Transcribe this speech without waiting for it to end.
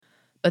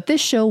But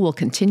this show will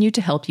continue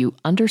to help you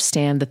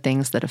understand the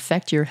things that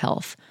affect your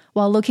health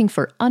while looking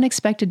for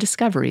unexpected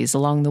discoveries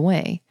along the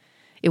way.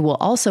 It will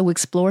also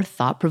explore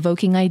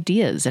thought-provoking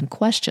ideas and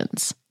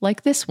questions,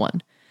 like this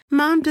one.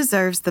 Mom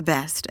deserves the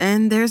best,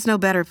 and there's no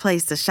better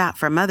place to shop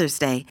for Mother's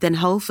Day than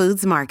Whole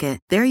Foods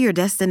Market. They're your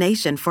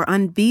destination for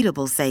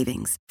unbeatable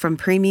savings, from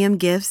premium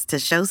gifts to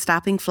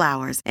show-stopping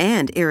flowers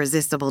and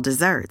irresistible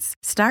desserts.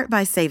 Start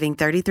by saving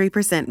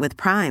 33% with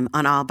Prime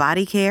on all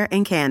body care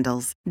and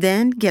candles.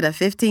 Then get a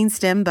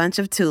 15-stem bunch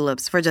of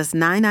tulips for just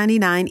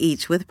 $9.99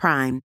 each with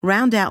Prime.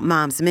 Round out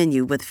Mom's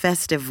menu with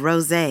festive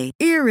rosé,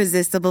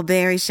 irresistible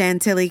berry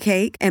chantilly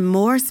cake, and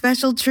more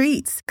special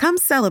treats. Come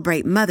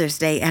celebrate Mother's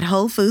Day at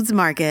Whole Foods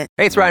Market.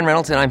 Hey, it's Ryan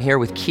Reynolds, and I'm here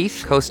with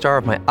Keith, co-star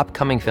of my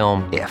upcoming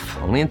film, If,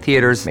 only in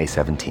theaters May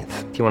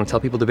 17th. Do you want to tell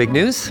people the big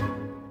news?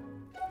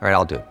 All right,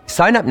 I'll do it.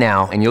 Sign up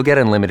now and you'll get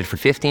unlimited for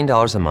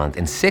 $15 a month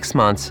and 6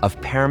 months of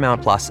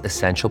Paramount Plus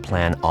Essential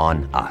Plan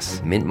on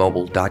us.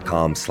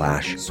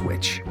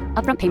 MintMobile.com/switch.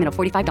 Upfront payment of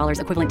 $45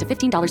 equivalent to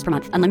 $15 per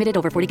month. Unlimited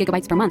over 40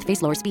 gigabytes per month.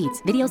 Face lower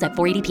speeds. Videos at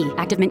 480p.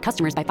 Active Mint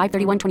customers by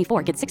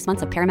 531.24 get 6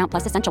 months of Paramount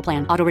Plus Essential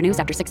Plan. Auto renews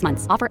after 6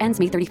 months. Offer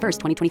ends May 31st,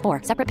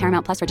 2024. Separate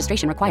Paramount Plus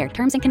registration required.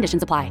 Terms and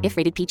conditions apply if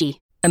rated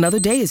PG. Another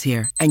day is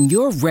here, and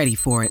you're ready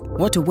for it.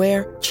 What to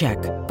wear? Check.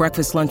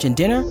 Breakfast, lunch, and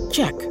dinner?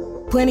 Check.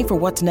 Planning for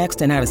what's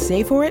next and how to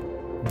save for it?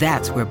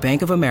 That's where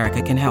Bank of America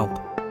can help.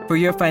 For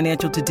your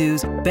financial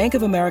to-dos, Bank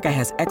of America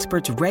has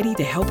experts ready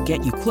to help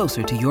get you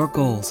closer to your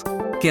goals.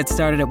 Get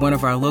started at one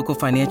of our local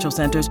financial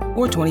centers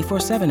or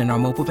 24/7 in our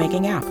mobile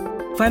banking app.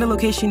 Find a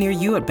location near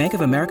you at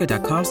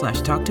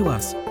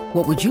bankofamerica.com/talktous.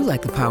 What would you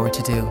like the power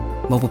to do?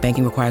 Mobile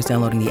banking requires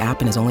downloading the app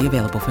and is only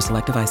available for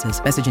select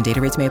devices. Message and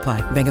data rates may apply.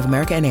 Bank of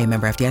America N.A.,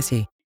 member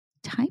FDIC.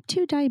 Type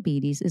 2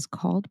 diabetes is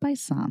called by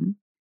some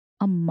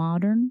a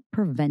modern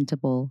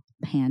preventable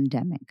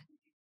pandemic.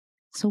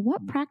 So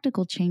what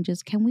practical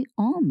changes can we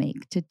all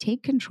make to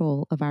take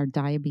control of our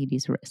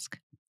diabetes risk?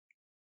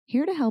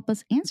 Here to help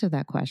us answer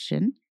that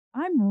question,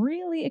 I'm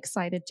really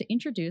excited to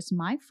introduce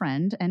my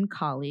friend and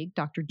colleague,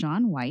 Dr.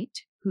 John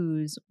White,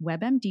 who's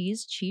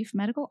WebMD's Chief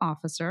Medical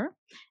Officer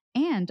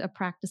and a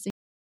practicing.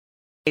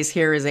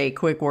 Here is a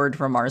quick word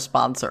from our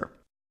sponsor.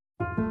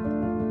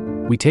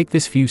 We take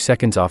this few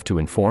seconds off to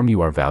inform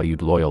you, our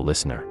valued loyal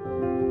listener,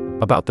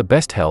 about the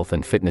best health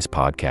and fitness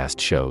podcast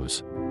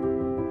shows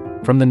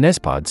from the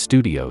Nezpod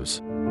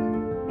studios.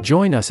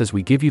 Join us as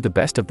we give you the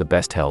best of the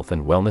best health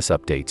and wellness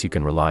updates you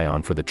can rely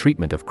on for the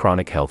treatment of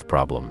chronic health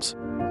problems.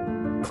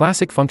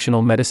 Classic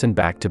functional medicine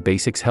back to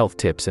basics health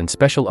tips and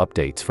special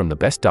updates from the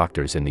best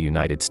doctors in the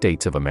United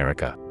States of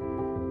America.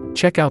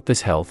 Check out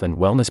this health and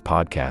wellness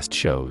podcast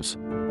shows.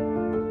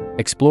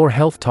 Explore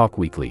Health Talk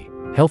Weekly,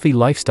 Healthy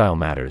Lifestyle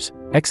Matters,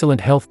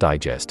 Excellent Health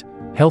Digest,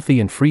 Healthy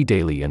and Free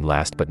Daily, and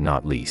last but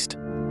not least,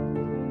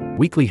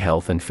 Weekly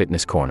Health and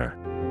Fitness Corner.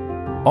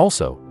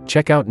 Also,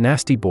 check out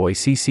Nasty Boy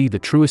CC, the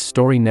truest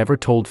story never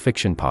told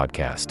fiction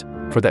podcast,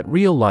 for that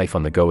real life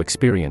on the go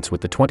experience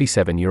with the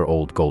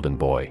 27-year-old golden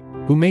boy,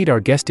 who made our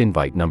guest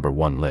invite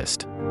 #1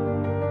 list.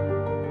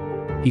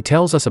 He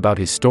tells us about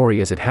his story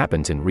as it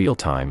happens in real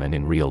time and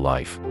in real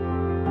life.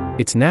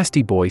 It's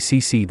Nasty Boy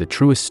CC, the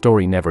truest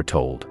story never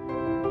told.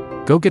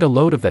 Go get a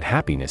load of that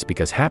happiness,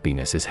 because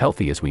happiness is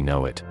healthy as we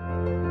know it.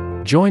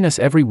 Join us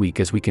every week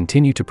as we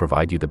continue to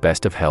provide you the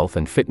best of health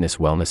and fitness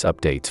wellness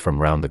updates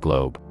from around the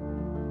globe.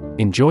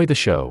 Enjoy the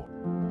show.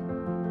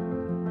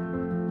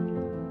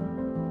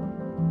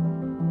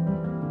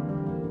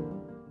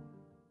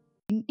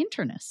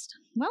 Internist.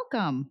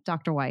 Welcome,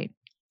 Dr. White.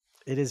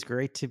 It is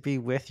great to be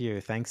with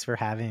you. Thanks for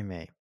having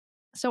me.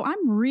 So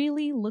I'm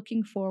really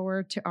looking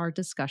forward to our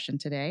discussion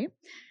today.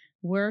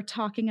 We're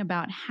talking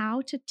about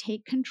how to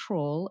take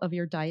control of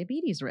your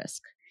diabetes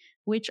risk,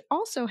 which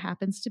also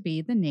happens to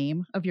be the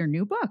name of your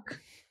new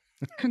book.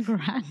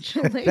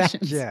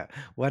 Congratulations. Yeah,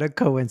 what a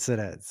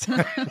coincidence.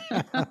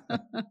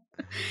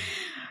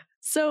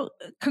 So,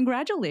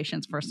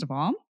 congratulations, first of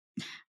all.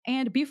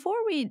 And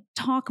before we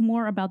talk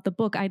more about the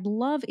book, I'd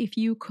love if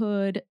you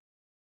could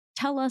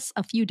tell us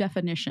a few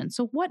definitions.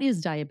 So, what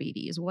is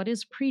diabetes? What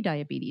is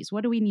prediabetes?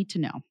 What do we need to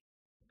know?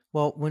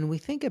 Well, when we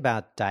think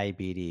about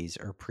diabetes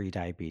or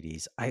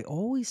prediabetes, I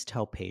always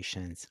tell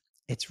patients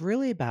it's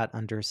really about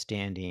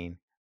understanding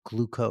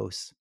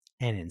glucose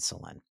and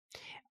insulin.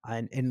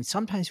 And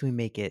sometimes we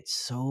make it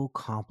so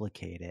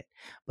complicated,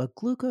 but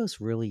glucose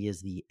really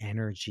is the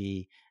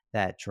energy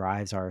that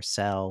drives our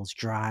cells,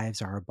 drives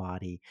our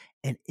body.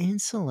 And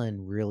insulin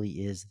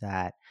really is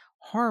that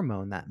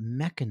hormone, that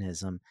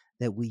mechanism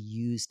that we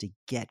use to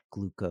get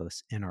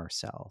glucose in our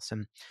cells.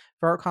 And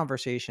for our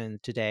conversation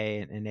today,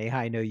 and Neha,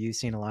 I know you've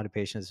seen a lot of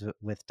patients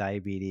with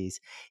diabetes,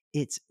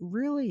 it's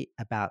really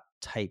about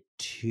type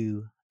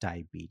 2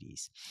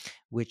 diabetes,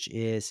 which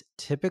is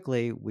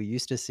typically, we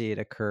used to see it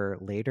occur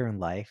later in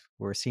life.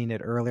 We're seeing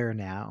it earlier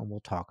now, and we'll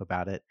talk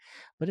about it.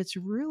 But it's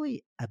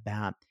really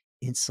about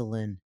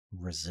insulin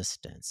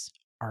resistance.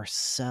 Our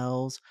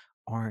cells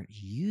aren't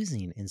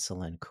using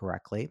insulin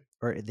correctly,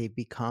 or they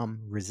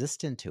become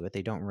resistant to it.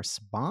 They don't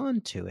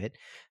respond to it.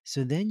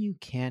 So then you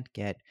can't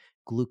get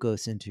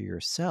glucose into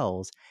your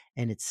cells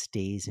and it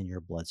stays in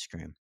your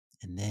bloodstream.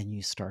 And then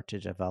you start to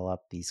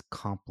develop these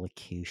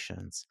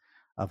complications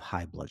of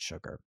high blood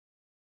sugar.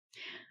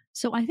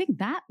 So I think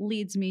that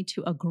leads me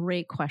to a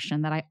great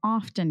question that I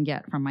often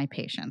get from my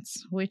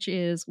patients, which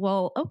is,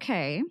 well,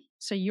 okay,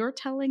 so you're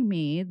telling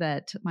me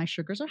that my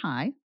sugars are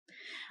high.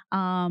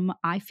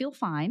 I feel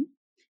fine.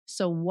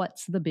 So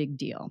what's the big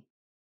deal?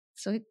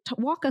 So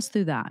walk us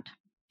through that.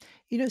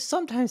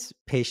 Sometimes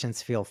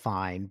patients feel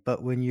fine,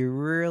 but when you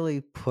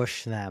really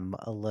push them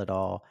a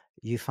little,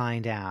 you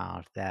find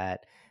out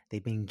that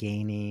they've been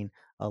gaining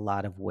a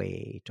lot of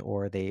weight,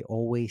 or they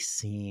always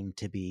seem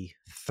to be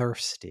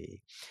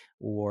thirsty,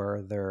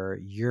 or they're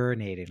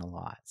urinating a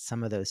lot.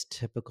 Some of those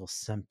typical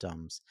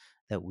symptoms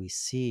that we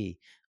see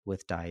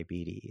with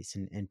diabetes.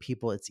 And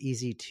people, it's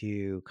easy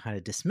to kind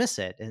of dismiss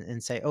it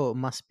and say, oh, it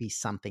must be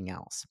something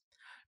else.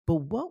 But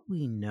what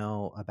we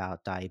know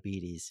about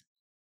diabetes,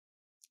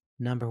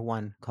 number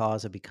one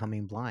cause of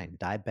becoming blind,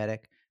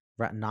 diabetic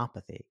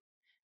retinopathy,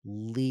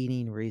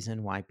 leading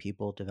reason why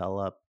people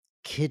develop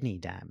kidney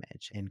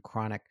damage and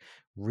chronic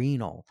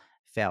renal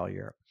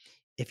failure.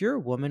 If you're a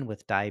woman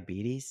with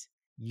diabetes,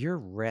 your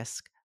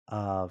risk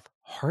of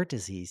heart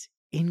disease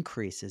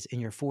increases in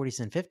your 40s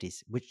and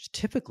 50s, which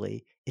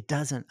typically it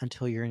doesn't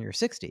until you're in your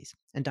 60s.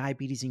 And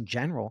diabetes in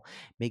general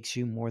makes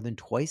you more than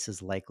twice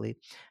as likely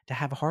to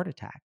have a heart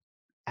attack.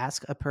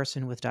 Ask a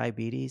person with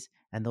diabetes,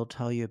 and they'll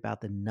tell you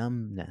about the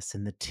numbness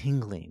and the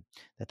tingling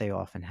that they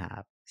often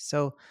have.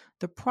 So,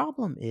 the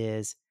problem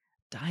is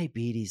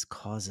diabetes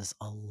causes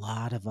a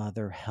lot of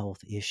other health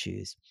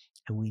issues,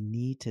 and we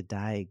need to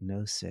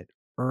diagnose it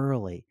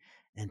early.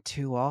 And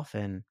too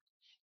often,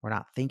 we're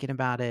not thinking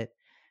about it.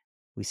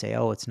 We say,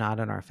 oh, it's not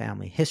in our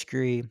family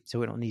history, so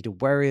we don't need to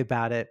worry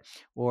about it.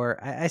 Or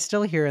I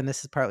still hear, and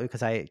this is partly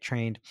because I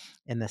trained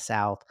in the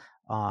South,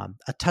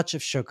 a touch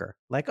of sugar,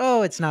 like,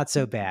 oh, it's not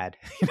so bad,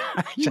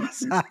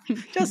 just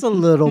a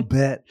little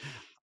bit.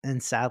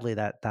 And sadly,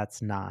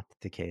 that's not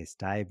the case.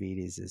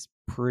 Diabetes is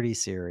pretty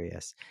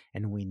serious,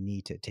 and we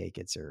need to take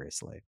it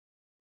seriously.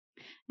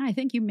 I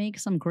think you make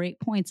some great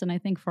points. And I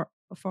think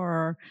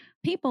for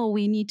people,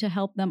 we need to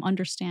help them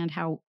understand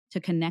how to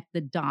connect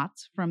the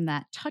dots from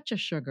that touch of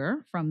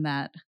sugar, from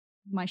that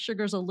my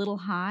sugar's a little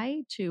high,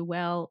 to,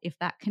 well, if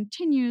that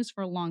continues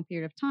for a long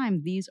period of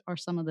time, these are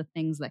some of the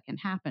things that can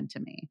happen to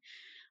me.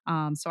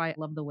 So I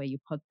love the way you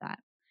put that.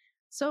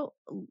 So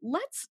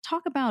let's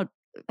talk about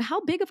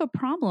how big of a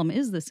problem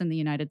is this in the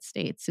United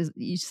States?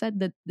 You said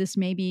that this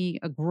may be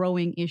a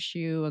growing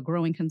issue, a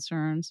growing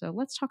concern. So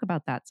let's talk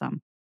about that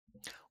some.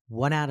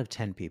 1 out of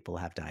 10 people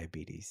have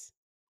diabetes.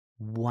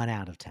 1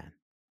 out of 10.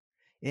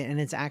 And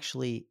it's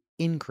actually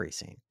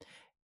increasing,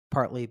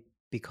 partly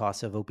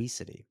because of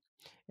obesity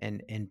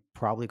and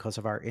probably because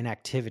of our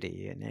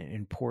inactivity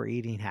and poor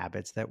eating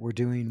habits that we're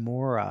doing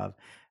more of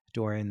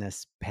during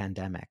this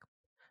pandemic.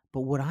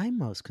 But what I'm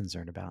most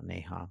concerned about,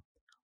 Neha,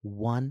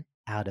 1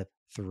 out of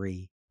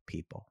 3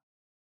 people,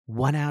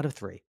 1 out of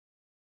 3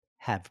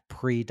 have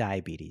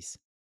pre-diabetes.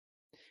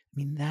 I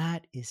mean,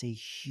 that is a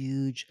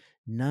huge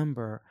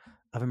number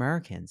of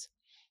Americans.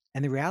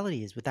 And the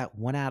reality is, with that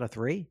 1 out of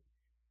 3,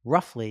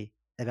 roughly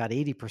about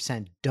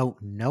 80% don't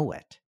know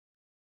it.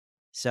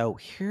 So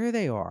here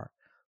they are,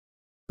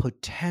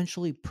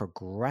 potentially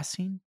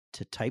progressing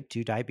to type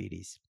 2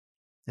 diabetes,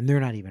 and they're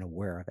not even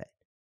aware of it.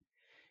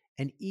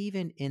 And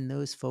even in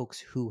those folks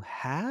who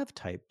have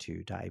type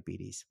 2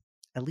 diabetes,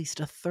 at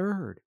least a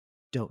third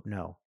don't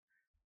know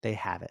they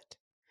have it.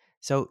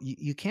 So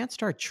you can't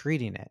start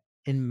treating it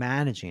and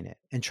managing it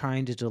and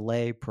trying to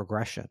delay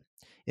progression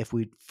if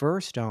we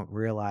first don't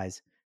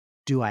realize,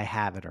 do I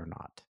have it or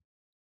not?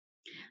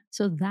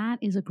 So that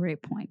is a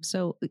great point.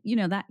 So,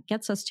 that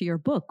gets us to your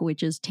book,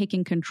 which is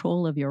Taking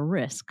Control of Your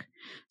Risk.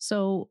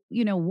 So,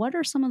 what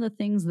are some of the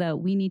things that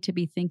we need to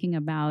be thinking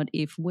about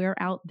if we're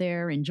out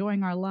there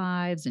enjoying our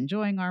lives,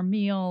 enjoying our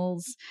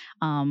meals,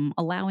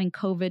 allowing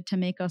COVID to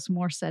make us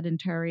more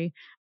sedentary?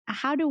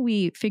 How do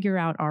we figure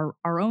out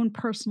our own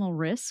personal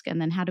risk,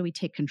 and then how do we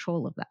take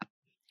control of that?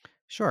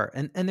 Sure.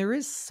 And there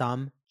is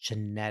some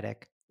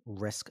genetic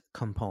risk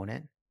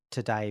component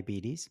to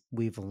diabetes.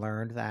 We've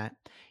learned that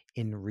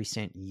in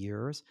recent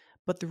years,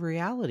 but the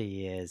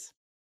reality is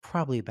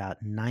probably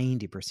about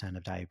 90%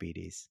 of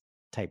diabetes,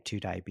 type 2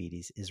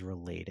 diabetes, is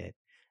related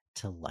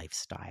to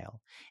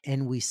lifestyle.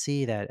 And we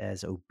see that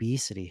as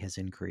obesity has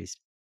increased,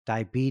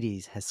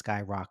 diabetes has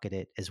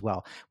skyrocketed as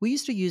well. We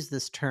used to use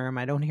this term,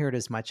 I don't hear it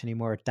as much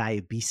anymore,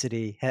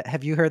 diabesity.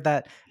 Have you heard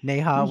that,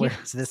 Neha, where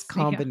it's this Yes,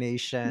 yeah.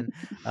 combination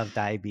of That's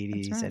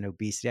diabetes right. and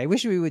obesity? I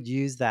wish we would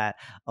use that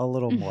a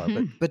little more,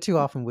 but too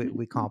often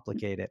we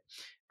complicate it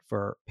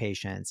for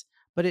patients.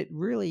 But it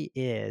really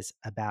is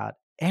about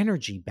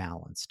energy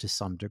balance to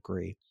some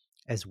degree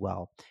as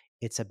well.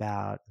 It's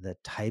about the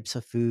types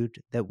of food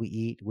that we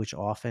eat, which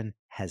often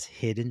has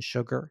hidden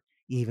sugar,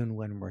 even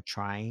when we're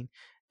trying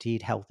to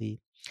eat healthy.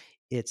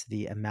 It's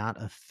the amount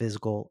of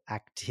physical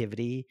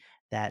activity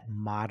that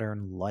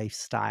modern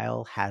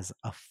lifestyle has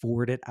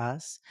afforded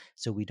us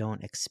so we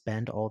don't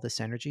expend all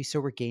this energy. So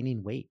we're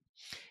gaining weight.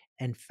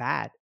 And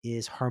fat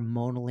is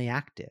hormonally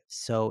active.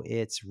 So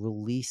it's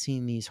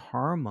releasing these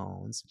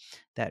hormones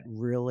that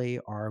really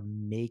are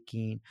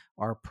making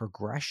our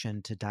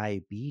progression to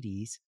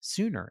diabetes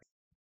sooner.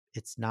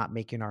 It's not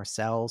making our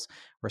cells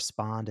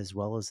respond as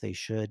well as they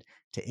should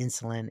to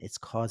insulin. It's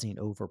causing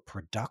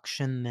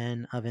overproduction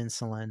then of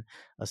insulin,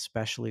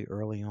 especially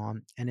early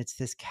on. And it's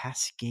this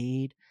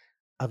cascade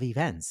of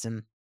events.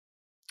 And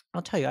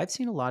I'll tell you, I've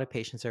seen a lot of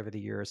patients over the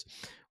years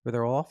where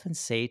they'll often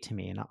say to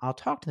me, and I'll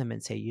talk to them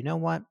and say, you know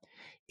what?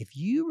 If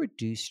you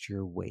reduced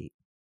your weight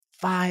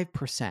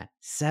 5%,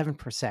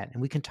 7%,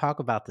 and we can talk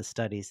about the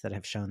studies that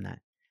have shown that,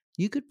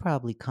 you could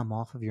probably come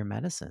off of your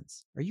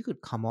medicines, or you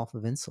could come off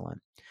of insulin,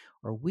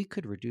 or we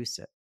could reduce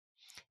it.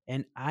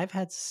 And I've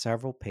had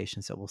several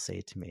patients that will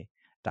say to me,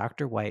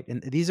 Dr. White,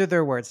 and these are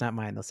their words, not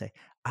mine. They'll say,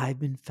 I've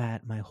been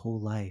fat my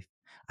whole life.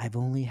 I've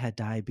only had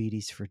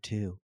diabetes for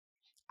 2.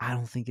 I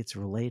don't think it's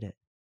related.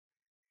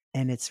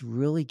 And it's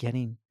really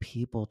getting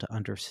people to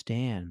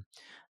understand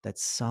that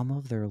some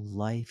of their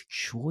life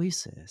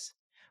choices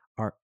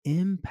are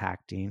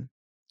impacting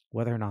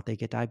whether or not they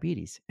get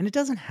diabetes. And it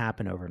doesn't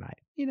happen overnight.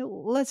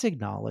 Let's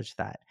acknowledge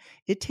that.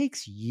 It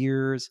takes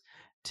years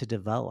to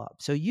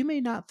develop. So you may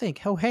not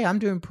think, oh, hey, I'm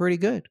doing pretty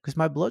good because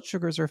my blood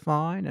sugars are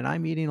fine and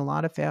I'm eating a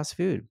lot of fast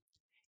food.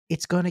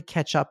 It's going to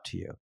catch up to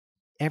you.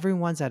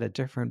 Everyone's at a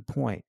different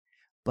point,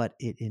 but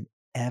it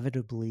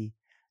inevitably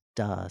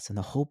does. And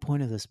the whole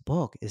point of this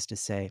book is to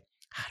say,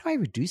 how do I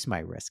reduce my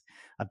risk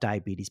of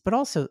diabetes? But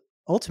also,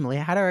 ultimately,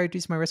 how do I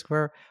reduce my risk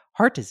for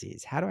heart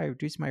disease? How do I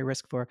reduce my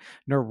risk for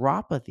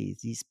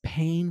neuropathies, these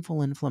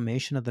painful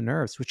inflammation of the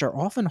nerves, which are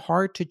often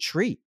hard to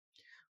treat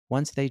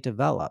once they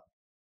develop?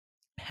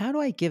 How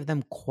do I give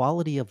them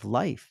quality of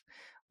life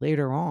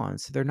later on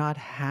so they're not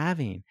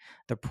having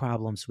the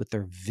problems with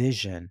their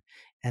vision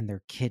and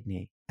their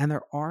kidney? And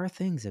there are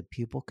things that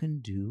people can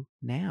do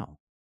now.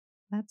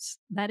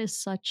 That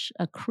is such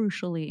a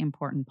crucially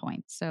important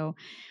point. So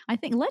I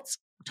think let's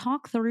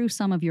talk through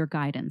some of your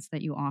guidance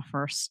that you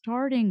offer,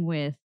 starting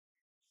with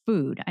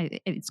food.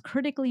 It's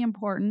critically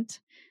important.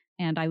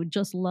 And I would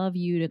just love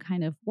you to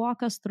kind of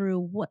walk us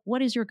through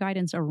what is your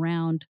guidance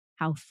around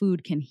how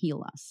food can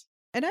heal us?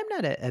 And I'm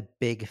not a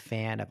big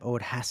fan of,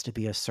 it has to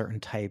be a certain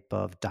type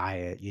of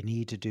diet. You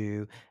need to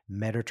do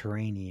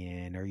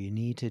Mediterranean or you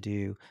need to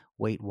do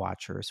Weight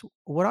Watchers.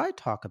 What I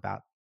talk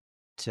about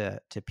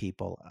to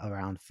people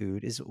around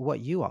food is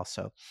what you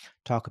also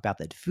talk about,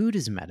 that food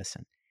is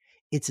medicine.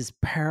 It's as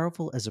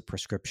powerful as a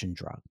prescription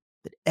drug,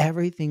 that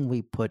everything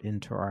we put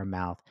into our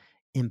mouth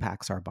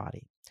impacts our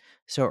body.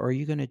 So are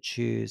you going to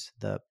choose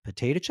the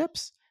potato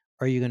chips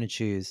or are you going to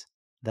choose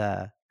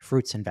the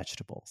fruits and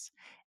vegetables?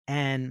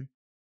 And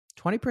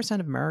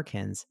 20% of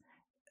Americans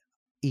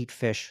eat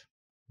fish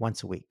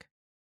once a week.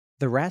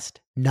 The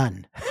rest,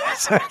 none.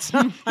 So it's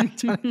not like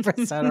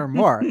 20% or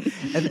more.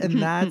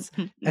 And that's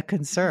a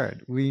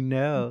concern. We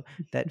know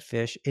that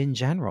fish in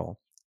general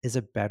is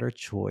a better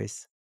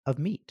choice of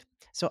meat.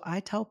 So I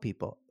tell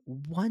people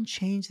one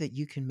change that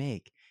you can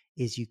make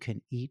is you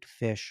can eat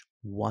fish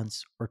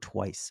once or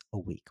twice a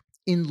week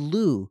in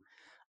lieu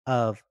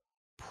of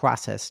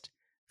processed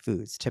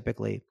foods.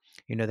 Typically,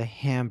 the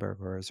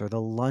hamburgers or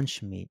the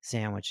lunch meat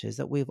sandwiches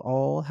that we've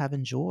all have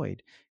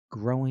enjoyed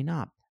growing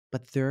up,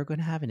 but they're going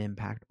to have an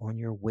impact on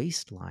your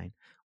waistline,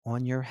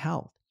 on your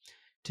health.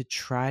 To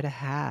try to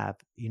have,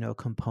 a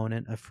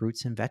component of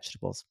fruits and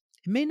vegetables.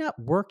 It may not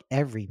work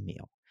every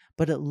meal,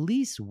 but at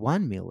least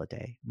one meal a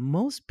day.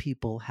 Most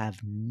people have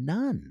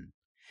none.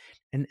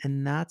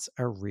 And that's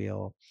a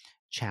real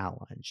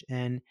challenge.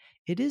 And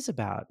it is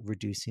about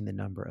reducing the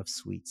number of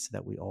sweets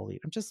that we all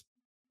eat. I'm just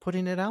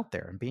putting it out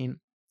there and being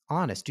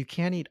honest. You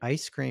can't eat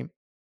ice cream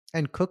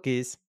and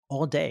cookies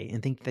all day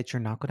and think that you're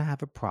not going to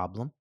have a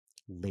problem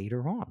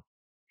later on.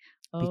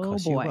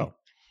 Because boy. You will.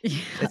 Yeah,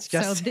 It's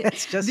just,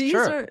 it's just these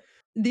true.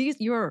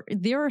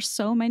 There are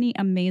so many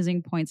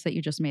amazing points that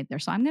you just made there.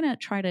 So I'm going to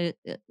try to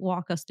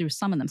walk us through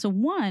some of them. So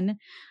one,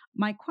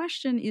 my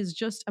question is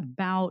just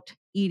about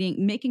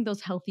making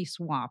those healthy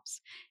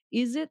swaps.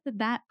 Is it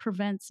that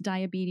prevents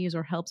diabetes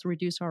or helps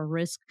reduce our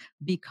risk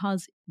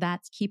because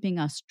that's keeping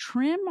us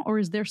trim? Or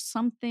is there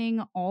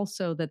something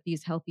also that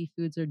these healthy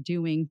foods are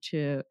doing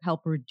to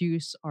help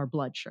reduce our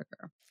blood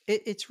sugar?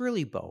 It's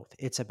really both.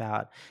 It's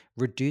about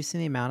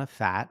reducing the amount of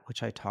fat,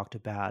 which I talked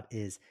about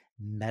is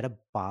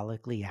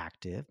metabolically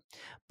active,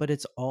 but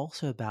it's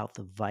also about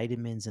the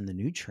vitamins and the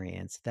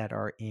nutrients that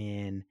are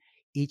in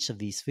each of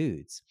these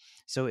foods.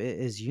 So,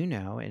 as you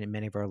know, and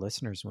many of our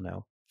listeners will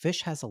know,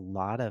 fish has a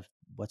lot of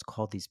what's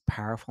called these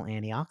powerful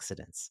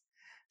antioxidants.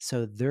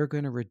 So, they're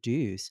going to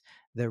reduce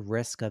the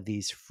risk of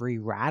these free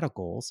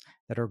radicals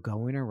that are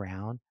going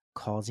around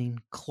causing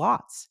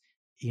clots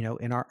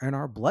in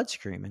our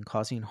bloodstream and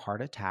causing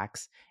heart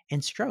attacks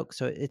and stroke.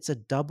 So it's a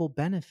double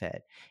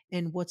benefit.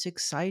 And what's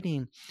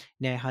exciting,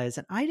 Neha, is,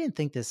 and I didn't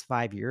think this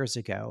 5 years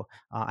ago.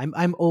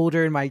 I'm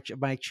older in my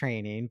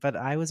training, but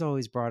I was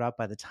always brought up,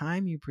 by the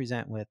time you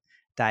present with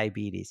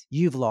diabetes,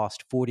 you've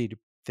lost 40 to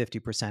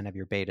 50% of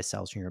your beta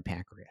cells in your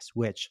pancreas,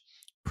 which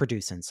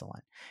produce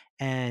insulin,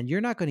 and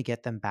you're not going to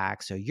get them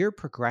back. So your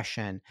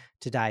progression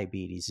to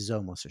diabetes is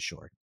almost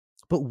assured.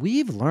 But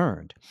we've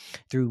learned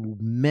through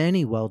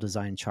many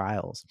well-designed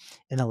trials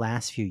in the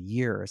last few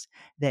years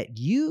that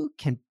you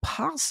can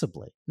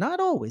possibly,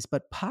 not always,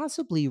 but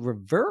possibly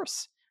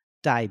reverse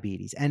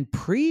diabetes and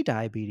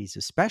pre-diabetes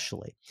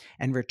especially,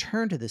 and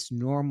return to this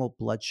normal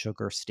blood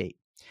sugar state,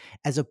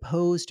 as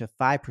opposed to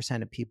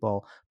 5% of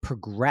people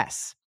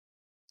progress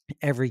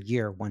every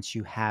year once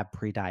you have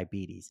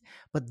prediabetes.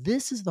 But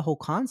this is the whole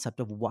concept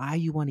of why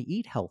you want to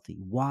eat healthy,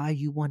 why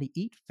you want to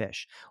eat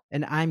fish.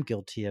 And I'm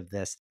guilty of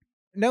this.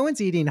 No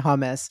one's eating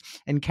hummus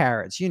and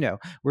carrots.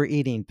 We're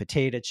eating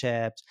potato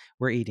chips,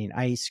 we're eating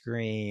ice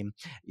cream.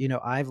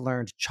 I've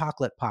learned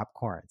chocolate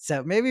popcorn.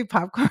 So maybe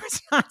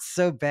popcorn's not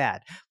so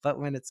bad, but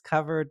when it's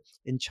covered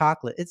in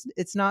chocolate,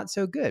 it's not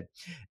so good.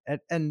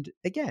 And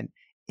again,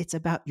 it's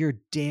about your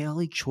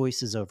daily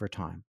choices over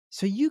time.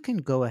 So you can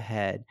go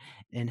ahead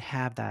and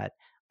have that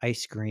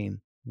ice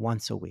cream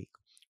once a week,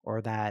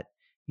 or that,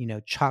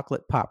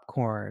 chocolate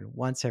popcorn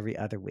once every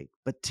other week.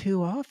 But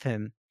too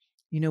often,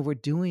 we're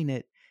doing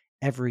it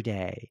every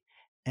day.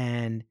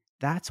 And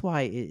that's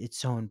why it's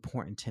so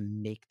important to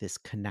make this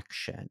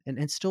connection.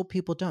 And still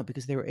people don't,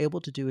 because they were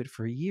able to do it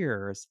for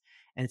years.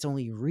 And it's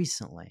only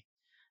recently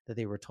that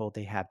they were told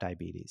they have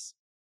diabetes.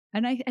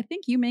 And I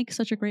think you make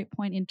such a great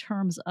point in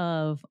terms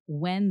of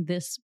when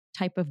this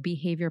type of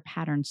behavior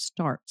pattern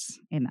starts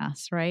in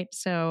us, right?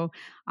 So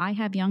I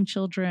have young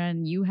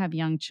children, you have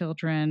young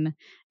children,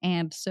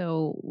 and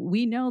so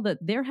we know that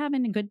they're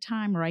having a good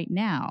time right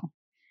now,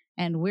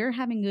 and we're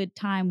having a good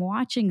time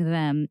watching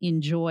them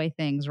enjoy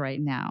things right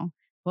now.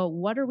 But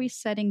what are we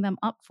setting them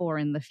up for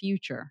in the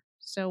future?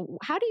 So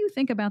how do you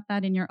think about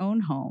that in your own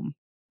home?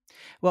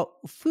 Well,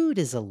 food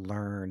is a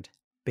learned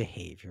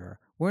behavior.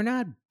 We're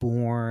not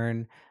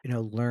born,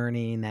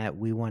 learning that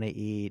we want to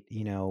eat,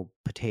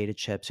 potato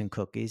chips and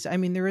cookies. I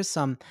mean, there is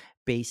some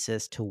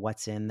basis to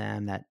what's in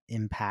them that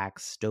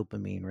impacts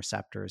dopamine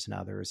receptors and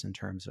others in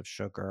terms of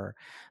sugar.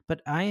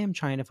 But I am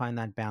trying to find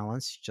that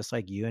balance, just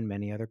like you and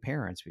many other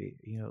parents.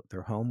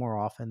 They're home more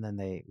often than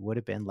they would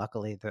have been.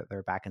 Luckily,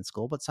 they're back in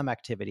school, but some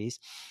activities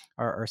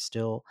are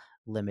still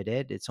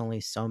limited. It's only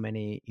so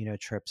many,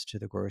 trips to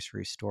the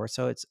grocery store.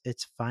 So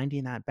it's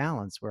finding that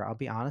balance where, I'll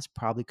be honest,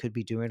 probably could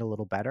be doing a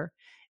little better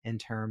in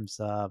terms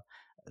of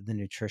the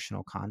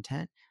nutritional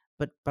content.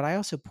 But I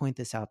also point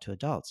this out to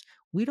adults.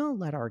 We don't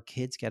let our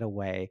kids get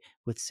away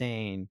with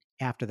saying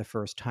after the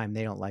first time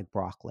they don't like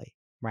broccoli,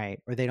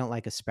 right? Or they don't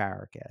like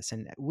asparagus.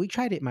 And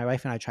my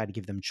wife and I tried to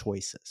give them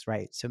choices,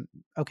 right? So,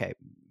 okay,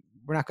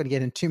 we're not going to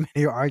get into too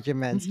many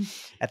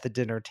arguments at the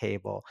dinner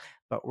table,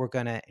 but we're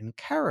going to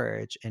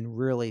encourage and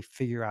really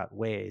figure out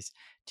ways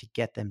to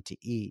get them to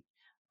eat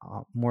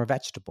more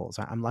vegetables.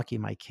 I'm lucky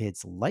my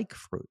kids like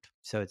fruit,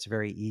 so it's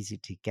very easy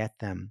to get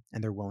them,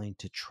 and they're willing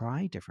to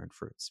try different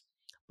fruits.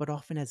 But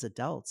often as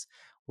adults,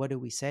 what do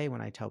we say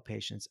when I tell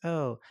patients,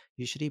 oh,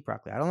 you should eat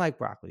broccoli? I don't like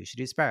broccoli. You should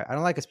eat asparagus. I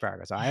don't like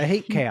asparagus. I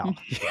hate kale.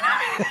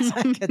 It's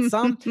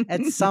like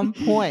at some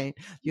point,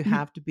 you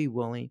have to be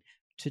willing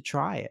to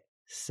try it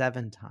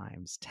 7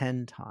 times,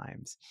 10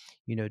 times,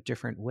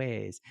 different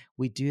ways.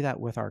 We do that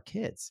with our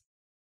kids.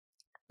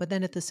 But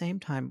then at the same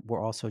time, we're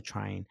also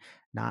trying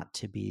not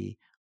to be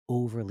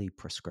overly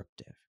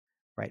prescriptive,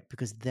 right?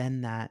 Because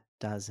then that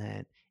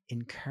doesn't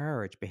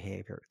encourage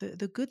behavior.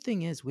 The good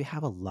thing is we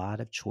have a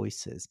lot of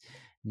choices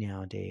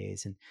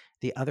nowadays. And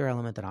the other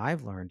element that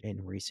I've learned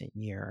in recent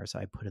years,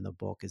 I put in the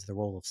book, is the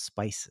role of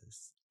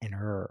spices and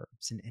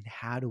herbs, and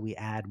how do we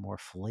add more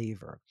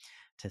flavor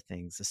to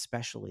things,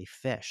 especially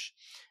fish,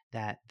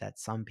 that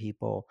some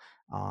people,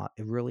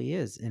 it really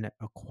is an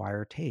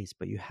acquired taste,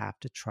 but you have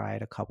to try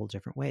it a couple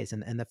different ways.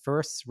 And the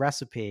first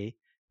recipe,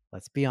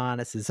 let's be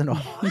honest, isn't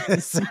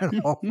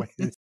always.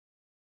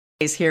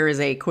 Here is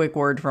a quick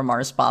word from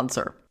our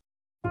sponsor.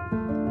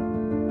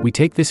 We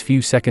take this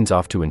few seconds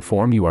off to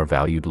inform you, our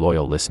valued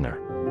loyal listener,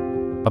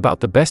 about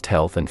the best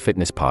health and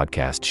fitness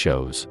podcast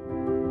shows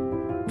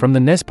from the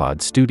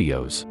Nespod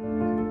studios.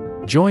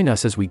 Join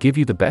us as we give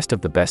you the best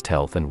of the best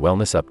health and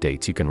wellness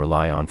updates you can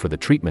rely on for the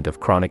treatment of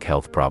chronic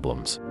health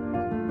problems.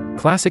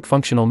 Classic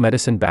functional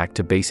medicine back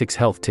to basics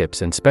health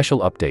tips and special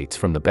updates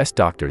from the best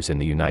doctors in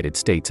the United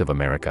States of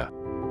America.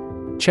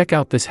 Check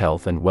out this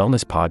health and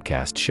wellness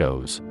podcast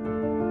shows.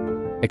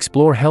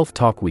 Explore Health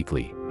Talk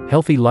Weekly,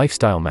 Healthy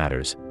Lifestyle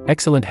Matters,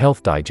 Excellent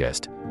Health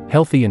Digest,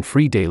 Healthy and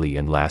Free Daily,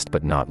 and last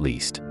but not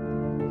least,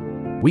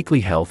 Weekly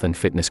Health and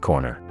Fitness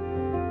Corner.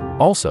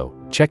 Also,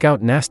 check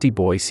out Nasty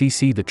Boy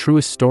CC, the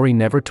truest story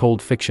never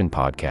told fiction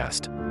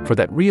podcast, for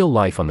that real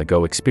life on the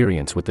go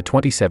experience with the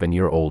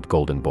 27-year-old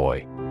golden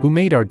boy, who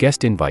made our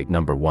guest invite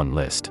 #1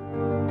 list.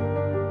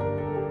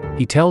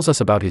 He tells us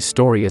about his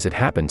story as it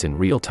happens in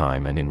real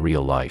time and in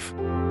real life.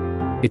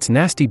 It's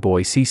Nasty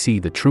Boy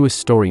CC, the truest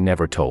story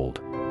never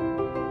told.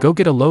 Go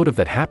get a load of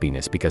that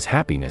happiness, because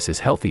happiness is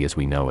healthy as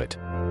we know it.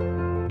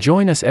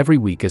 Join us every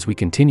week as we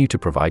continue to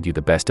provide you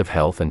the best of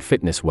health and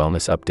fitness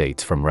wellness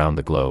updates from around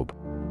the globe.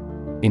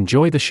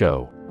 Enjoy the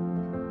show.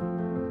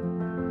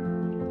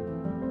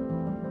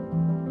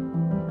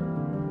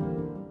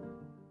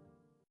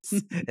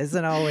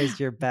 isn't always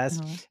your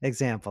best No.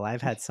 example.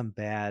 I've had some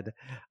bad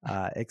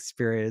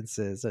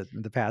experiences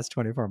in the past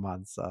 24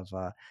 months of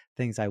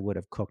things I would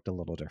have cooked a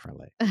little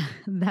differently.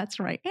 That's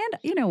right.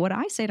 And what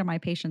I say to my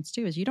patients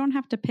too is you don't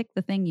have to pick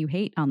the thing you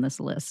hate on this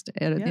list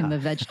in Yeah, the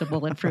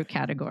vegetable and fruit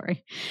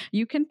category.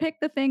 You can pick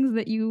the things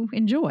that you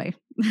enjoy.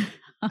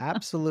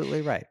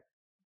 absolutely right.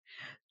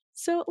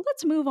 So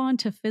let's move on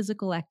to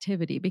physical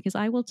activity because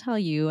I will tell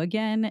you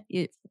again,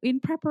 in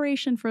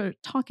preparation for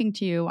talking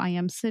to you, I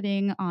am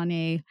sitting on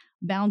a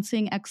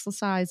bouncing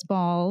exercise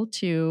ball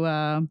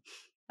to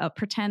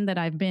pretend that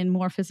I've been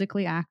more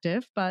physically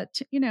active.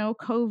 But,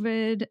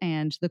 COVID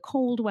and the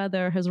cold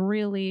weather has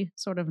really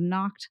sort of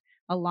knocked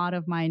a lot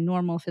of my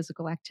normal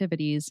physical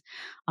activities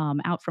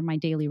out from my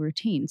daily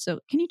routine.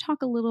 So, can you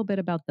talk a little bit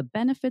about the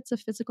benefits of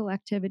physical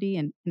activity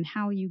and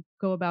how you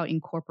go about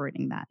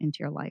incorporating that into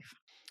your life?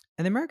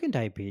 And the American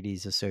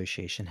Diabetes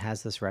Association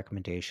has this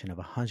recommendation of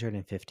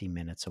 150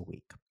 minutes a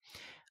week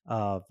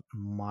of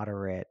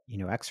moderate,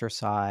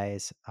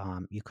 exercise.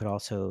 You could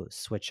also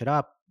switch it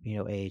up.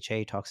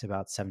 AHA talks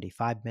about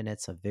 75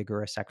 minutes of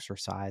vigorous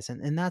exercise,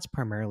 and that's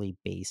primarily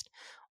based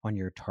on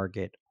your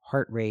target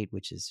heart rate,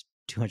 which is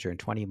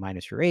 220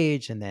 minus your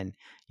age, and then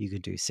you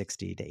could do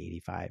 60 to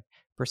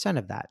 85%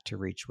 of that to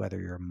reach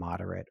whether you're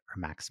moderate or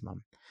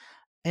maximum.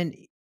 And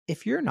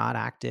if you're not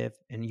active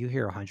and you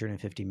hear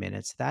 150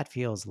 minutes, that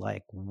feels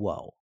like,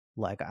 whoa,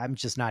 like I'm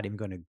just not even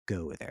going to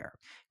go there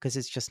because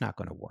it's just not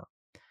going to work.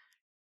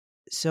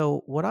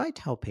 So, what I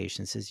tell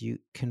patients is you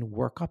can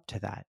work up to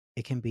that.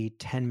 It can be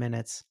 10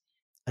 minutes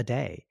a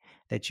day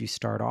that you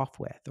start off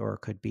with, or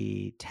it could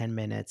be 10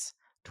 minutes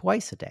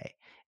twice a day.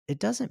 It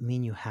doesn't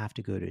mean you have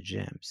to go to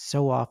gym.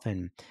 So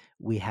often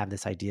we have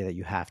this idea that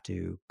you have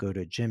to go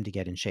to a gym to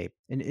get in shape.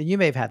 And you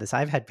may have had this.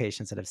 I've had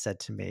patients that have said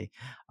to me,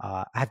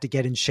 I have to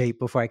get in shape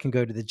before I can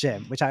go to the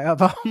gym, which I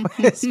have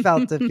always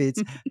felt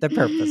defeats the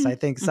purpose. I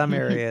think some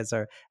areas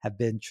have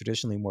been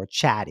traditionally more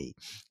chatty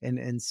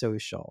and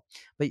social,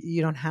 but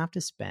you don't have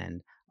to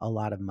spend a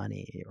lot of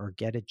money or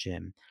get a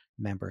gym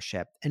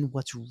membership. And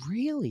what's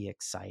really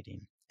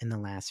exciting in the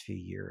last few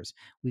years,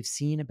 we've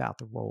seen about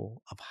the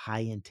role of high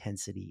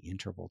intensity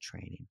interval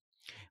training.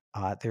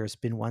 There's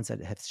been ones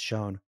that have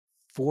shown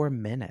 4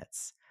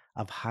 minutes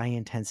of high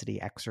intensity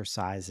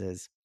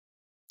exercises,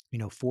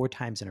 4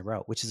 times in a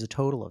row, which is a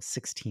total of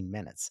 16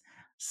 minutes.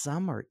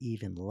 Some are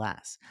even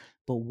less.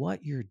 But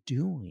what you're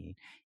doing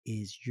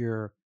is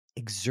you're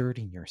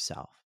exerting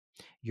yourself.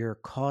 You're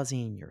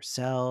causing your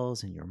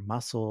cells and your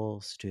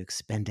muscles to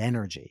expend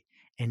energy,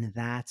 and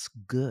that's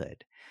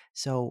good.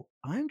 So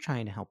I'm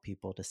trying to help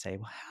people to say,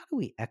 well, how do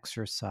we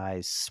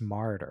exercise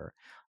smarter,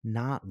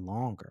 not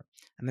longer?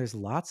 And there's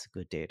lots of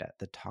good data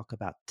that talk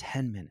about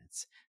 10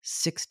 minutes,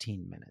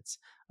 16 minutes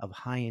of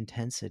high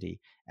intensity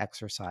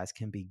exercise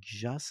can be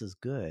just as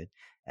good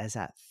as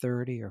that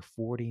 30 or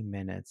 40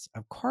 minutes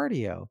of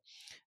cardio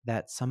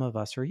that some of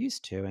us are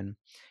used to. And,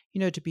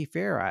 to be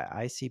fair,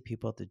 I see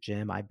people at the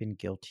gym. I've been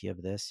guilty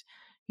of this.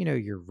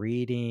 You're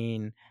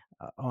reading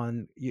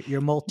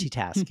you're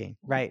multitasking,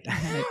 right?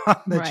 Right. On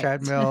the Right.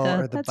 treadmill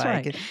or the That's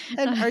bike. right.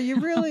 And are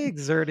you really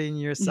exerting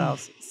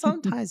yourselves?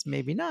 Sometimes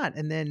maybe not.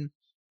 And then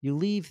you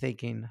leave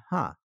thinking,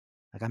 like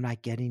I'm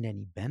not getting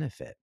any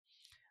benefit,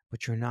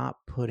 but you're not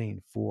putting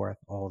forth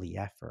all the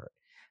effort.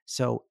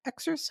 So,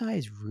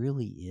 exercise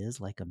really is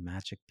like a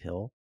magic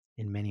pill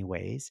in many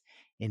ways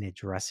in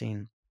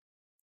addressing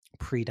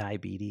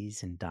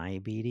prediabetes and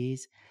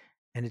diabetes.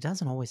 And it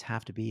doesn't always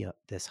have to be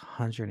this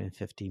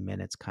 150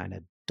 minutes kind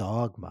of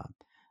dogma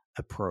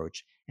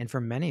approach. And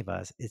for many of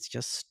us, it's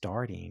just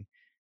starting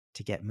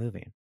to get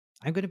moving.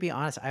 I'm going to be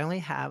honest. I only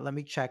have, let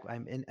me check.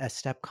 I'm in a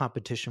step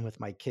competition with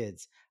my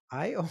kids.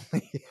 I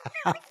only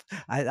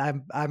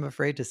have, I'm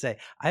afraid to say,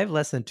 I have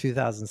less than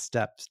 2,000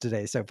 steps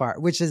today so far,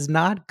 which is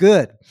not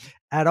good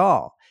at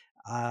all.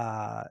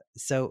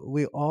 So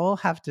we all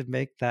have to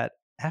make that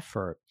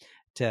effort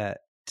to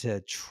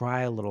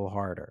try a little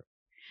harder.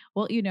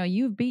 Well,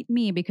 you've beat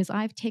me because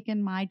I've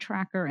taken my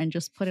tracker and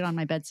just put it on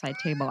my bedside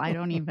table. I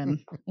don't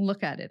even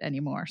look at it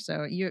anymore.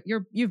 So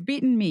you've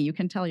beaten me. You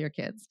can tell your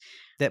kids.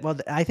 Well,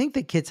 I think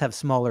the kids have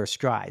smaller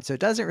strides, so it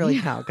doesn't really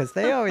count because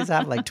they always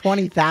have like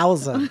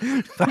 20,000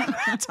 by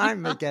the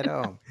time they get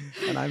home,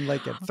 and I'm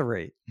like at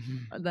 3.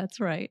 That's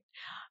right.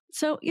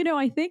 So,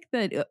 I think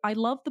that I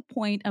love the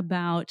point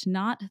about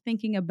not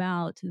thinking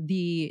about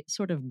the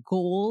sort of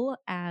goal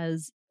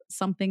as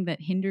something that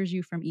hinders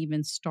you from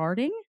even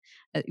starting.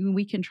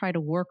 We can try to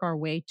work our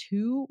way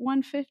to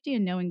 150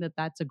 and knowing that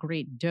that's a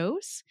great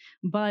dose,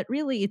 but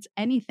really it's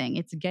anything.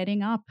 It's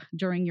getting up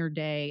during your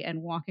day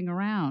and walking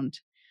around.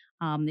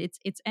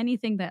 It's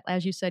anything that,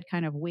 as you said,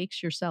 kind of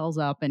wakes your cells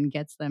up and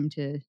gets them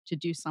to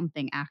do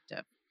something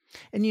active.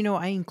 And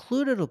I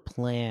included a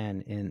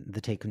plan in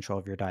the Take Control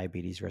of Your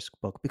Diabetes Risk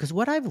book because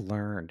what I've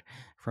learned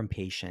from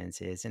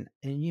patients is, and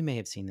you may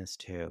have seen this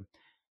too,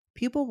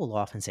 people will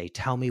often say,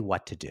 tell me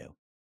what to do,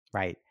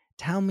 right?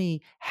 Tell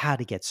me how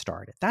to get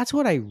started. That's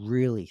what I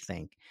really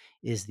think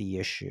is the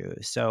issue.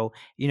 So,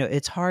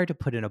 it's hard to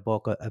put in a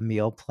book a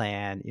meal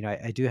plan.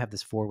 I do have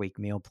this 4-week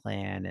meal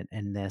plan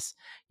and this,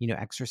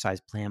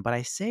 exercise plan, but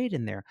I say it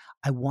in there.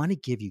 I want to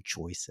give you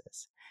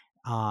choices.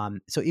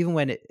 So even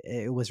when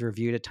it was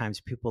reviewed at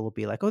times, people will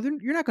be like, oh,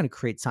 you're not going to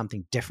create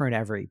something different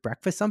every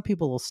breakfast. Some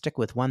people will stick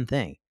with one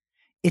thing.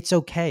 It's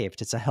okay if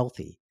it's a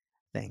healthy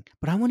thing,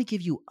 but I want to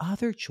give you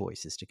other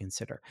choices to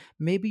consider.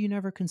 Maybe you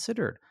never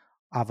considered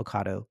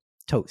avocado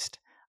toast.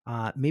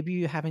 Maybe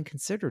you haven't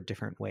considered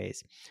different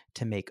ways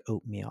to make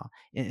oatmeal.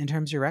 In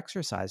terms of your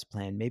exercise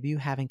plan, maybe you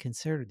haven't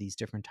considered these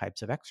different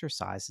types of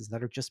exercises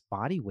that are just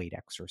body weight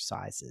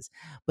exercises.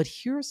 But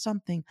here's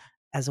something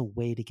as a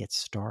way to get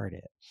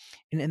started.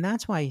 And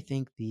that's why I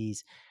think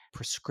these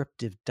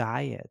prescriptive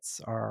diets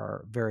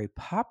are very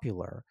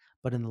popular,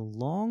 but in the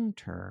long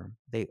term,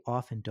 they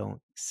often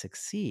don't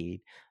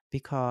succeed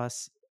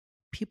because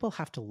people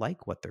have to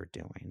like what they're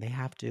doing. They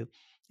have to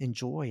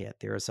enjoy it.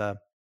 There's a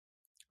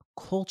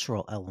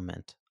cultural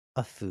element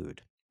of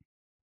food,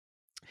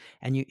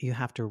 and you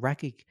have to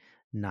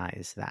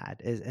recognize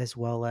that as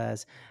well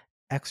as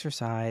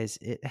exercise.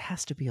 It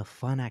has to be a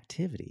fun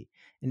activity,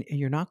 and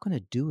you're not going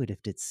to do it if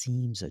it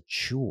seems a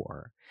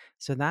chore.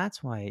 So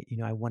that's why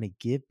I want to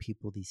give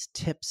people these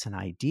tips and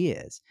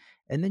ideas,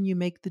 and then you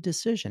make the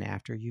decision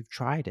after you've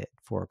tried it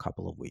for a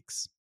couple of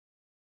weeks.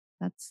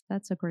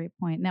 That's a great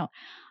point. Now,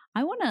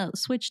 I want to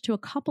switch to a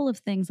couple of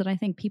things that I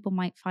think people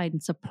might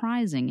find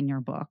surprising in your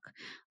book,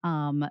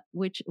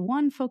 which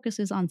one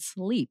focuses on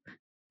sleep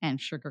and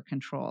sugar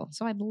control.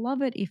 So I'd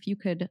love it if you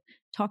could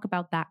talk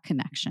about that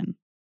connection.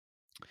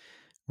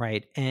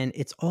 Right. And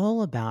it's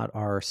all about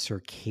our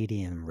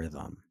circadian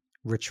rhythm,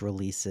 which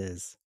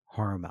releases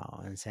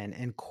hormones.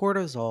 And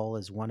cortisol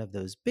is one of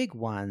those big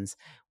ones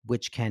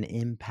which can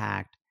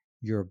impact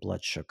your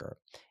blood sugar.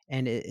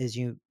 And as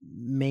you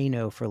may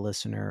know, for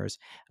listeners,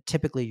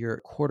 typically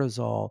your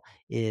cortisol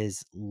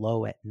is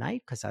low at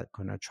night because I'm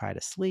going to try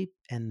to sleep.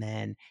 And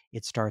then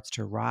it starts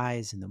to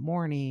rise in the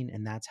morning.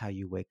 And that's how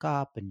you wake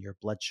up and your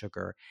blood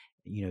sugar,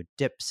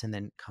 dips and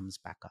then comes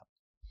back up.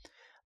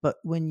 But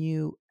when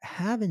you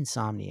have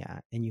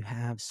insomnia and you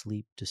have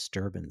sleep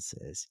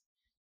disturbances,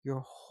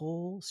 your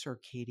whole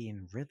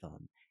circadian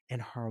rhythm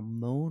and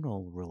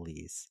hormonal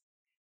release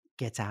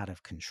gets out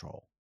of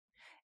control.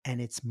 And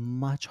it's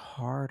much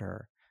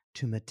harder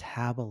to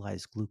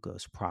metabolize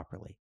glucose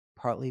properly,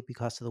 partly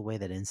because of the way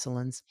that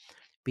insulin's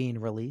being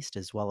released,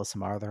 as well as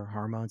some other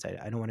hormones.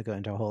 I don't want to go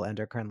into a whole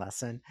endocrine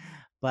lesson,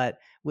 but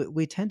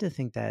we tend to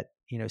think that,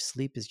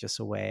 sleep is just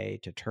a way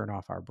to turn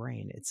off our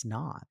brain. It's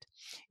not.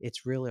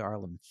 It's really our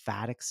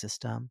lymphatic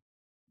system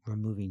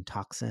removing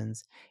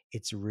toxins.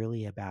 It's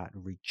really about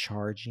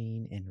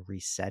recharging and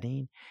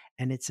resetting.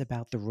 And it's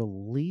about the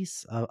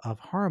release of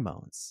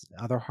hormones.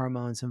 Other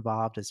hormones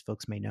involved, as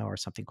folks may know, are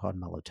something called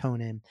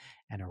melatonin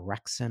and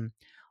orexin.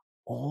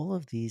 All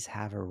of these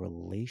have a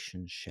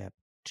relationship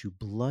to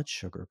blood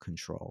sugar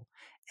control.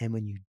 And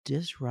when you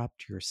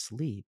disrupt your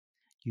sleep,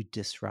 you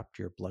disrupt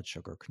your blood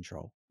sugar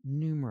control.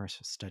 Numerous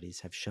studies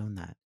have shown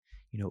that,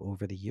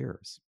 over the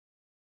years.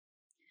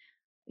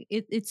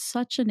 It's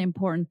such an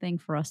important thing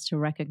for us to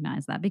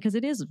recognize that, because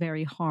it is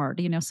very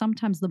hard.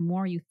 Sometimes the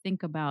more you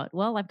think about,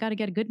 well, I've got to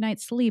get a good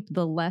night's sleep,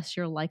 the less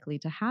you're likely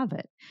to have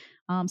it.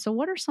 So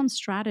what are some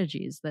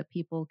strategies that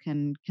people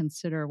can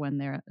consider when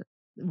they're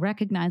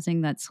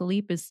recognizing that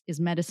sleep is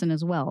medicine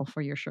as well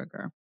for your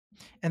sugar?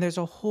 And there's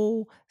a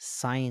whole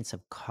science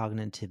of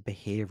cognitive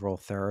behavioral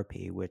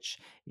therapy, which,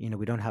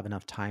 we don't have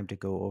enough time to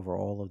go over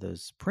all of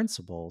those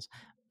principles,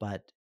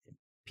 but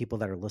people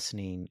that are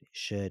listening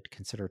should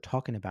consider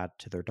talking about it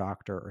to their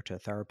doctor or to a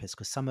therapist,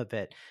 because some of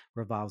it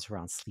revolves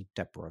around sleep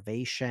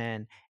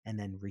deprivation and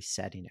then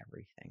resetting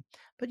everything.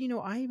 But,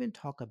 I even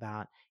talk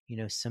about,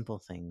 simple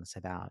things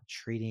about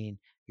treating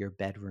your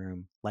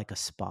bedroom like a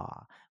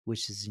spa,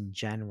 which is in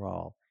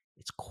general,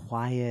 it's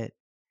quiet,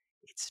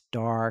 it's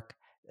dark.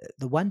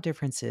 The one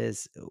difference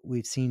is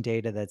we've seen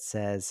data that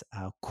says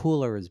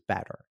cooler is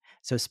better.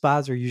 So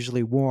spas are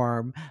usually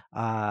warm.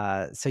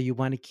 So you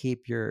want to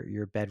keep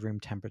your bedroom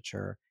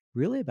temperature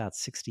really about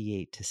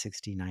 68 to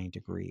 69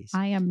 degrees.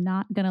 I am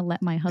not going to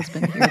let my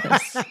husband hear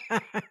this.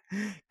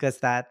 Because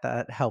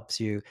that helps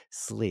you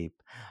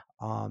sleep.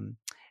 Um,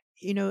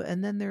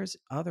 and then there's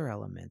other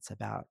elements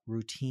about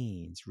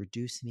routines,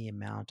 reducing the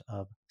amount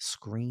of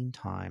screen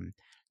time,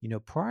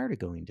 prior to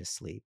going to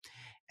sleep.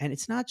 And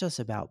it's not just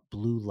about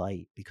blue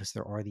light, because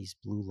there are these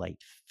blue light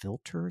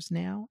filters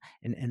now.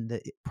 And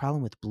the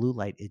problem with blue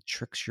light, it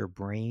tricks your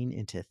brain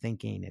into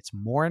thinking it's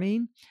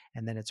morning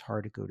and then it's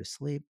hard to go to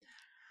sleep.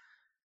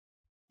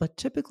 But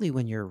typically,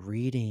 when you're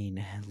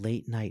reading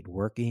late night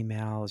work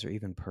emails or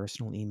even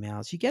personal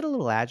emails, you get a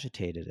little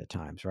agitated at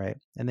times, right?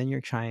 And then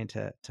you're trying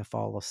to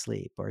fall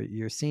asleep, or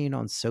you're seeing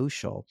on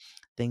social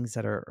things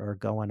that are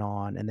going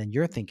on, and then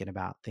you're thinking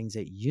about things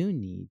that you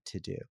need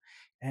to do.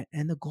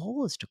 And the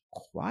goal is to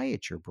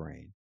quiet your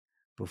brain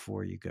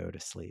before you go to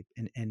sleep.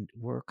 And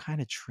we're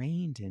kind of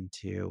trained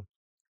into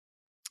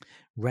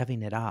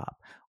revving it up,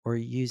 or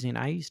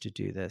I used to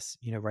do this,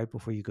 right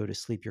before you go to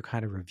sleep, you're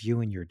kind of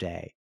reviewing your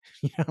day,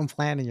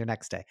 planning your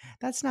next day.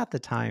 That's not the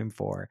time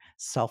for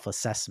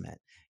self-assessment,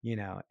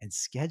 and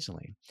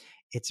scheduling.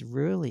 It's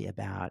really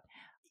about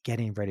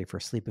getting ready for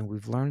sleep. And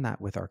we've learned that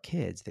with our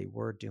kids. They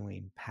were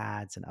doing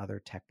pads and other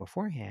tech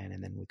beforehand.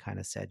 And then we kind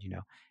of said,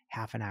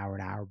 half an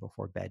hour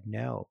before bed,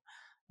 no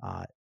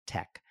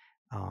tech.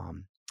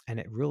 And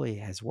it really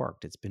has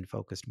worked. It's been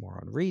focused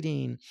more on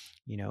reading,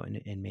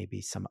 and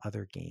maybe some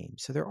other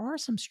games. So there are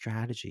some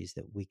strategies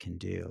that we can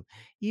do,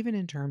 even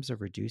in terms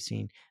of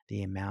reducing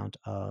the amount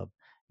of,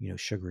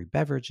 sugary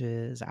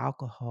beverages,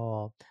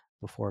 alcohol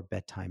before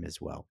bedtime as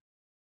well.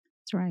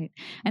 That's right.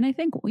 And I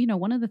think,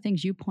 one of the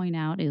things you point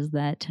out is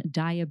that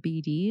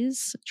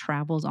diabetes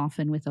travels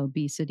often with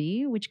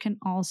obesity, which can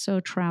also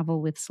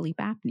travel with sleep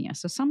apnea.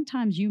 So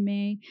sometimes you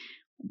may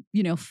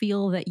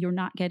feel that you're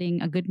not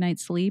getting a good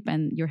night's sleep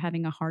and you're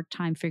having a hard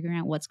time figuring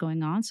out what's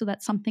going on. So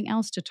that's something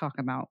else to talk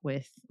about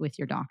with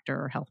your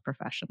doctor or health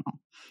professional.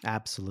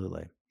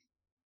 Absolutely.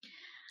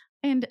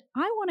 And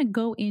I want to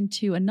go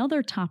into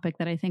another topic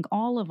that I think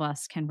all of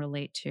us can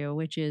relate to,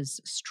 which is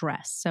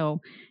stress.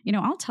 So,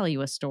 I'll tell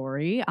you a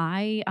story.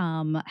 I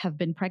have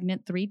been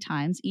pregnant 3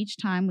 times. Each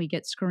time we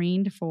get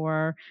screened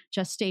for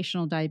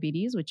gestational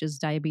diabetes, which is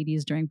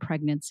diabetes during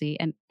pregnancy.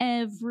 And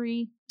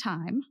every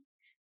time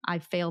I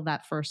failed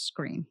that first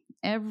screen,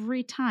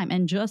 every time.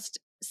 And just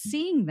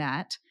seeing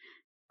that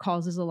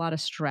causes a lot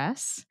of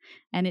stress,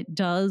 and it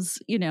does,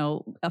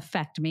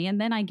 affect me. And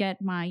then I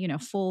get my,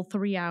 full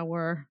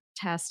 3-hour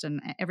test and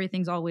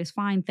everything's always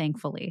fine,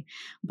 thankfully.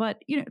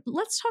 But,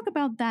 let's talk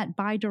about that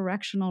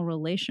bidirectional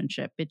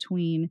relationship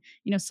between,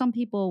 some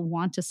people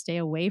want to stay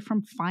away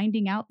from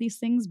finding out these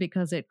things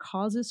because it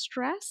causes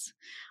stress.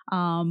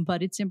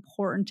 But it's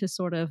important to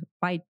sort of,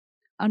 by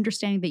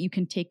understanding that you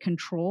can take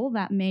control,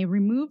 that may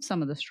remove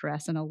some of the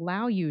stress and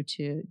allow you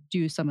to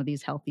do some of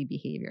these healthy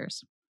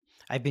behaviors.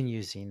 I've been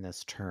using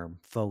this term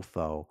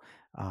FOFO.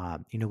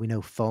 We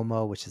know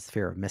FOMO, which is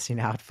fear of missing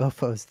out.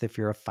 FOFO is the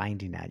fear of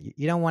finding out.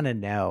 You don't want to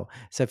know.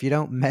 So if you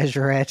don't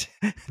measure it,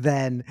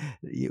 then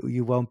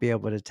you won't be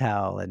able to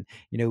tell. And,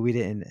 we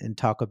didn't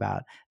talk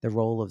about the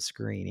role of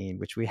screening,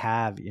 which we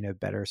have,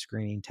 better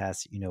screening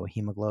tests,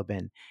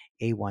 hemoglobin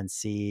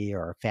A1C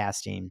or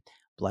fasting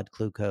blood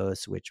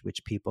glucose, which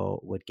people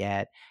would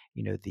get.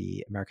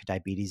 The American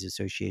Diabetes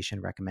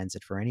Association recommends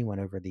it for anyone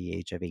over the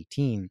age of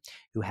 18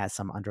 who has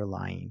some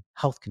underlying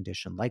health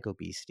condition like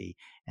obesity,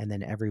 and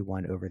then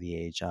everyone over the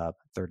age of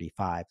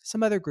 35.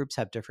 Some other groups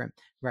have different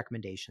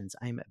recommendations.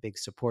 I'm a big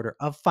supporter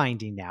of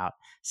finding out.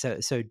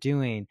 So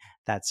doing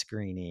that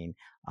screening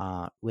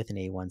with an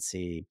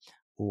A1C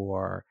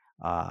or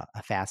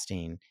a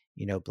fasting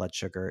blood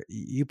sugar.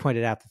 You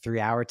pointed out the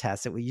 3-hour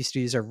test that we used to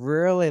use a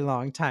really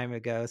long time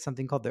ago,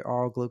 something called the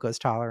oral glucose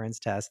tolerance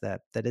test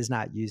that is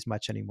not used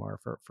much anymore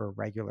for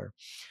regular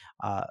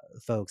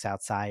folks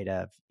outside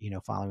of,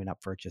 following up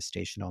for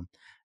gestational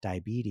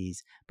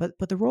diabetes. But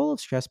the role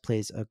of stress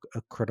plays a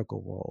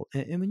critical role.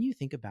 And when you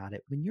think about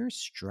it, when you're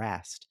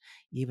stressed,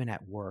 even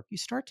at work, you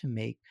start to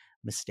make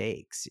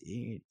mistakes.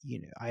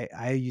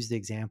 I use the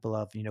example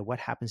of, what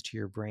happens to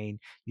your brain.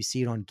 You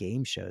see it on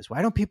game shows.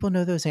 Why don't people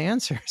know those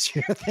answers?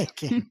 You're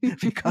thinking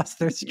because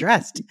they're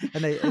stressed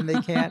and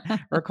they can't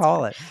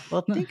recall it.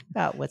 Well, think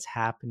about what's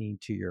happening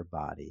to your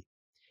body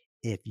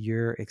if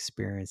you're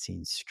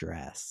experiencing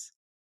stress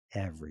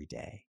every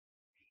day.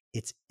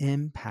 It's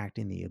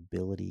impacting the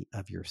ability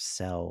of your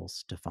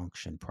cells to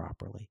function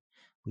properly.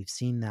 We've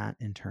seen that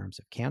in terms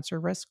of cancer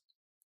risk,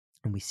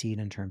 and we see it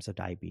in terms of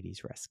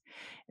diabetes risk.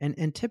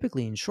 And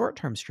typically in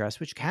short-term stress,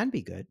 which can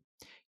be good,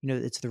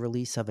 it's the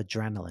release of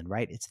adrenaline,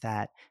 right? It's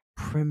that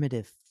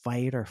primitive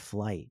fight or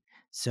flight.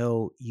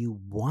 So you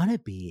want to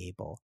be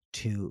able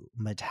to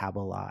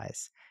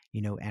metabolize,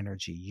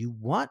 energy. You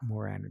want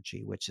more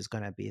energy, which is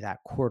going to be that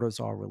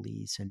cortisol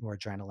release and more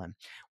adrenaline,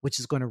 which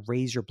is going to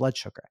raise your blood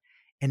sugar.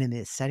 And in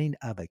the setting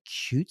of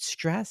acute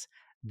stress,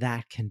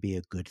 that can be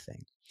a good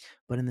thing.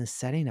 But in the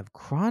setting of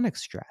chronic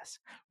stress,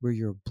 where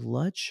your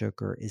blood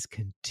sugar is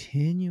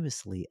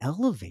continuously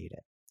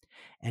elevated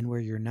and where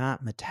you're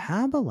not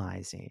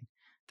metabolizing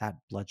that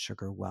blood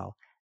sugar well,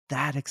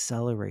 that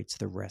accelerates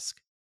the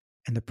risk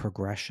and the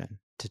progression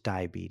to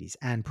diabetes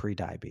and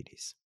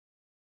prediabetes.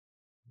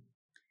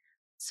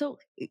 So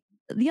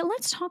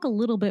let's talk a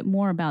little bit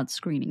more about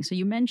screening. So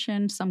you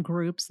mentioned some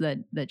groups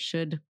that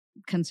should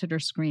consider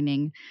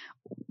screening.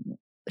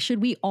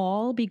 Should we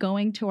all be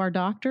going to our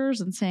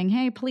doctors and saying,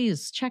 hey,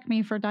 please check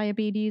me for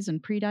diabetes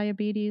and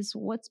prediabetes?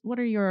 What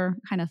are your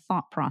kind of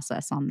thought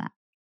process on that?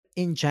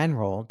 In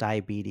general,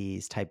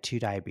 diabetes, type 2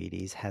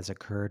 diabetes, has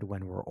occurred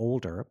when we're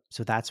older.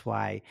 So that's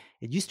why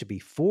it used to be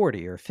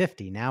 40 or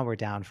 50. Now we're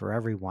down for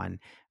everyone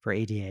for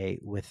ADA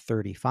with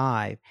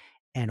 35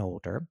 and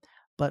older.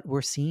 But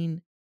we're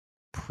seeing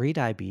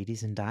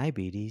prediabetes and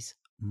diabetes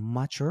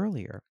much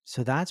earlier.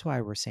 So that's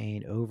why we're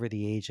saying over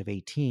the age of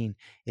 18,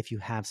 if you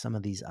have some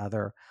of these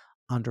other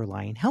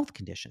underlying health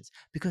conditions,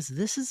 because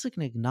this is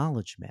an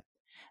acknowledgement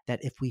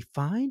that if we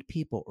find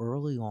people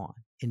early on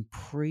in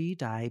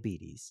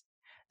pre-diabetes,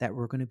 that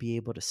we're going to be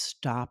able to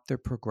stop the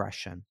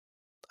progression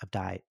of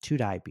to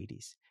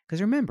diabetes.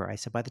 Because remember, I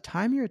said by the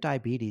time you're at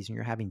diabetes and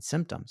you're having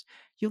symptoms,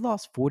 you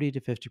lost 40 to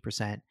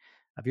 50%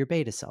 of your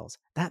beta cells.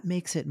 That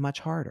makes it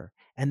much harder.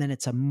 And then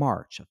it's a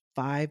march, a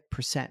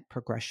 5%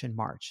 progression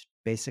march,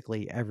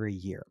 basically every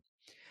year.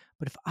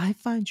 But if I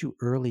find you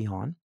early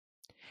on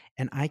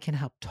and I can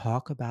help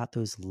talk about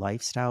those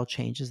lifestyle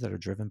changes that are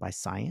driven by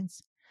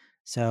science,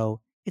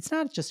 so it's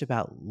not just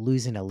about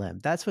losing a limb.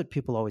 That's what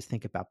people always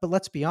think about. But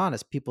let's be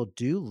honest, people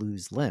do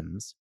lose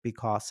limbs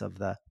because of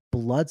the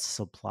blood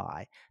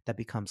supply that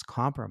becomes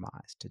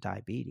compromised to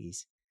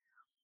diabetes.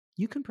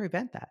 You can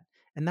prevent that.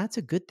 And that's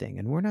a good thing.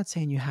 And we're not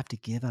saying you have to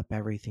give up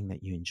everything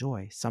that you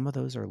enjoy. Some of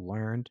those are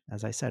learned,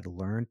 as I said,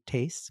 learned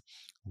tastes,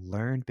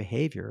 learned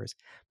behaviors.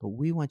 But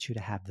we want you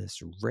to have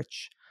this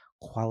rich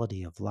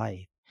quality of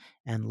life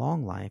and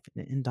long life.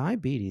 And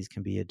diabetes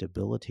can be a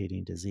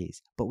debilitating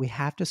disease, but we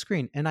have to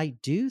screen. And I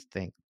do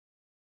think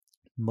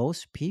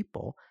most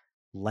people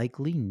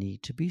likely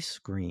need to be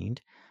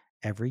screened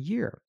every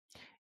year.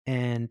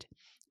 And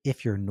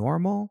if you're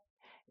normal,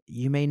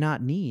 you may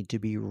not need to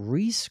be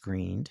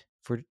rescreened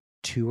for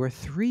 2 or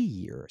 3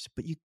 years,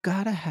 but you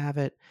got to have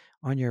it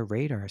on your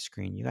radar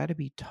screen. You got to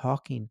be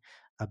talking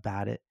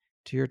about it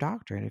to your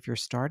doctor. And if you're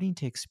starting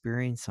to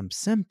experience some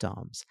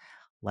symptoms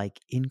like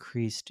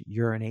increased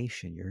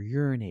urination, you're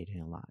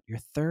urinating a lot, you're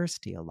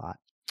thirsty a lot,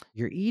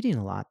 you're eating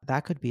a lot,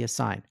 that could be a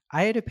sign.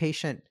 I had a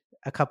patient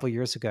a couple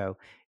years ago,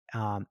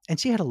 and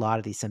she had a lot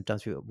of these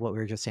symptoms, what we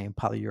were just saying,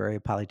 polyuria,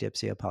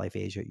 polydipsia,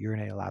 polyphagia,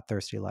 urinate a lot,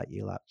 thirsty a lot,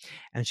 eat a lot.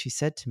 And she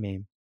said to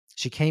me,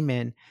 she came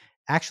in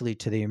actually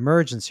to the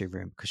emergency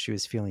room because she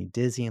was feeling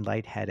dizzy and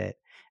lightheaded,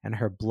 and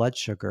her blood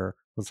sugar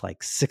was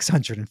like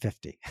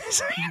 650.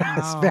 So,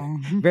 it's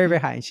very, very,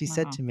 very high. And she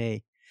said to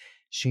me,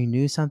 she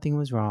knew something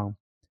was wrong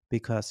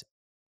because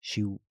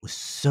she was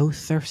so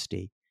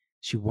thirsty,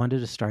 she wanted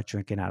to start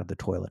drinking out of the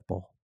toilet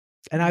bowl.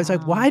 And I was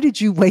like, why did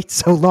you wait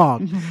so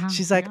long?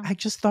 She's like, I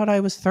just thought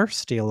I was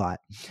thirsty a lot.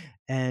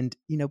 And,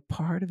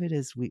 part of it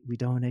is we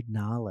don't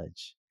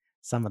acknowledge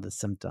some of the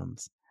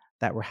symptoms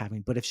that we're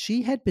having. But if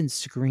she had been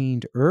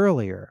screened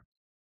earlier,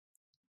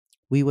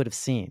 we would have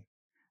seen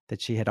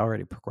that she had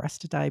already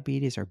progressed to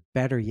diabetes, or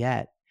better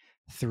yet,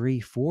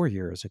 3-4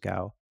 years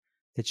ago,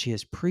 that she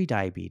has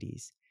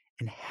pre-diabetes.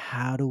 And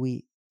how do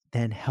we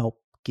then help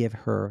give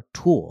her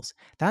tools?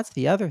 That's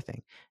the other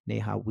thing,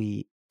 Neha.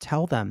 We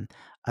tell them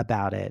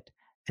about it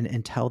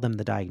and tell them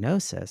the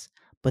diagnosis,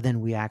 but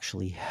then we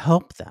actually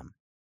help them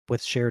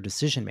with shared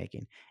decision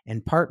making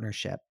and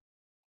partnership,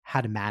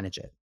 how to manage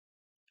it.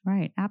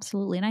 Right,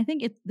 absolutely. And I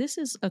think this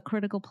is a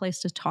critical place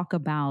to talk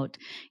about,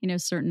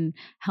 certain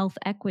health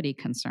equity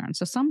concerns.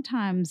 So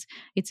sometimes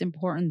it's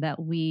important that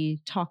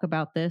we talk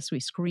about this, we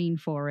screen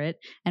for it,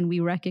 and we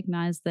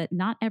recognize that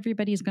not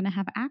everybody is going to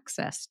have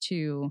access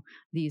to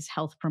these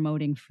health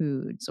promoting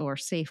foods or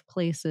safe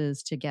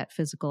places to get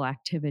physical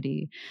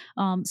activity.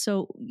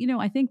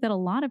 I think that a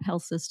lot of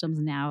health systems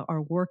now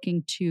are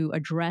working to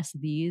address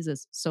these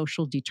as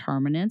social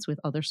determinants with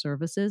other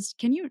services.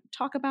 Can you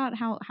talk about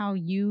how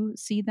you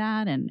see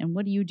that and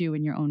what do you do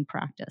in your own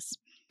practice?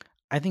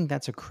 I think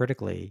that's a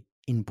critically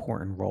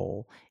important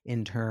role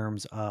in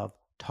terms of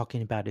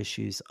talking about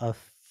issues of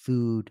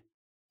food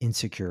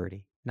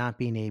insecurity, not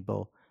being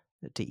able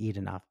to eat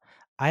enough.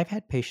 I've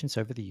had patients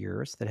over the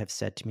years that have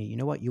said to me, you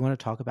know what, you want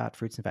to talk about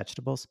fruits and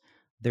vegetables?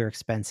 They're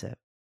expensive.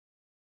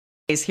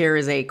 Here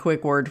is a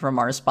quick word from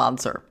our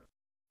sponsor.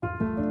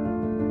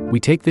 We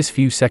take this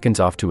few seconds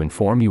off to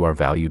inform you, our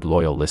valued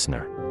loyal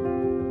listener,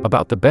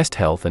 about the best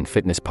health and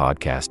fitness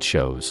podcast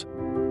shows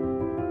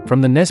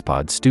from the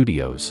Nespod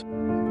studios.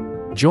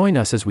 Join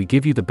us as we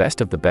give you the best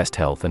of the best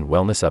health and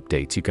wellness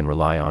updates you can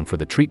rely on for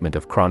the treatment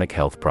of chronic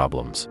health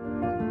problems.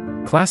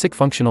 Classic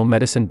functional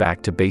medicine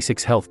back to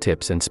basics health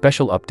tips and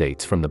special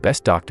updates from the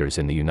best doctors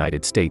in the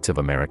United States of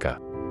America.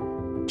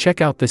 Check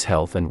out this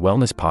health and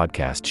wellness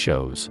podcast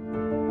shows.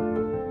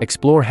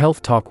 Explore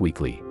Health Talk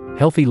Weekly,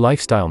 Healthy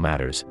Lifestyle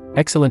Matters,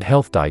 Excellent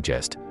Health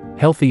Digest,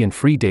 Healthy and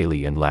Free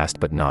Daily, and last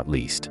but not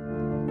least,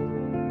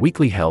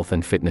 Weekly Health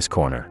and Fitness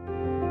Corner.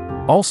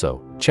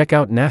 Also, check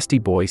out Nasty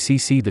Boy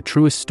CC, the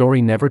truest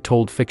story never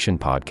told fiction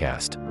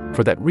podcast,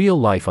 for that real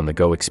life on the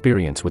go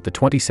experience with the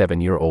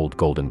 27-year-old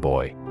golden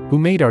boy, who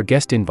made our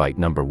guest invite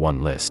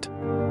 #1 list.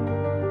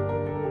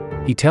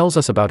 He tells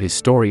us about his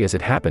story as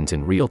it happens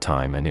in real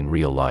time and in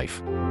real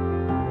life.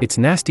 It's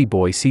Nasty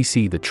Boy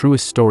CC, the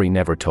truest story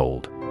never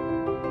told.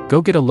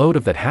 Go get a load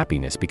of that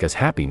happiness, because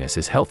happiness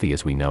is healthy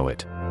as we know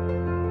it.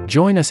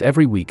 Join us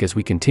every week as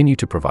we continue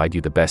to provide you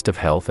the best of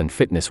health and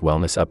fitness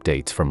wellness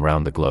updates from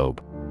around the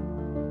globe.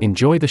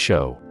 Enjoy the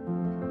show.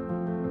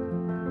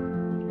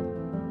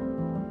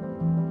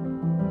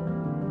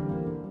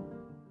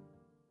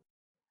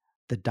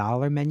 The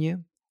dollar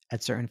menu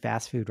at certain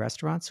fast food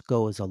restaurants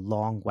goes a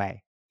long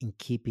way in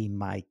keeping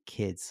my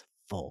kids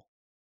full.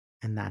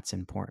 And that's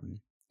important.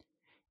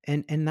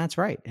 And that's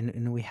right.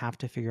 And we have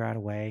to figure out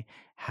a way,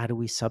 how do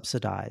we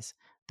subsidize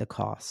the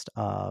cost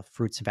of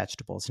fruits and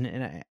vegetables.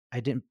 And I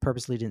didn't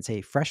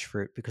say fresh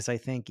fruit, because I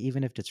think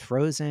even if it's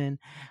frozen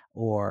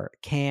or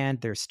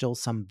canned, there's still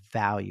some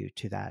value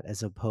to that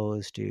as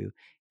opposed to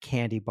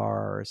candy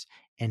bars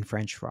and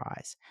French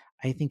fries.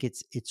 I think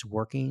it's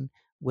working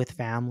with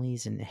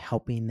families and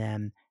helping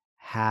them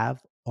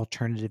have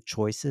alternative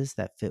choices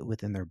that fit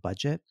within their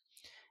budget.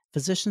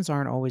 Physicians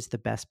aren't always the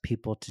best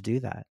people to do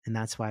that. And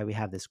that's why we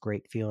have this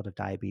great field of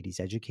diabetes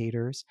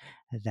educators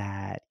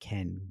that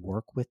can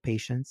work with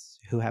patients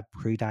who have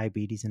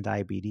prediabetes and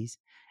diabetes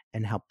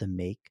and help them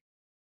make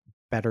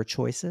better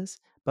choices.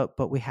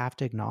 But we have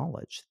to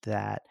acknowledge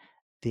that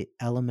the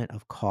element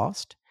of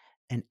cost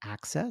and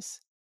access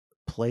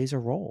plays a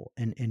role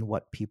in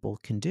what people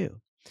can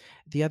do.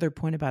 The other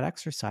point about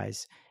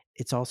exercise,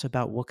 it's also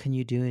about what can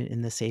you do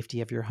in the safety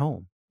of your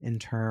home in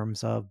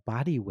terms of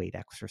body weight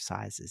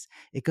exercises.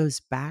 It goes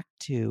back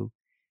to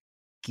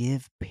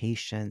give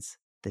patients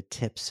the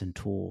tips and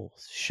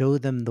tools, show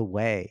them the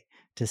way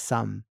to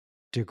some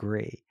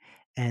degree,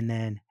 and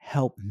then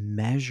help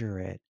measure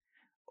it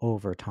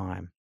over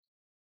time.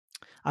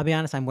 I'll be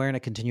honest, I'm wearing a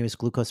continuous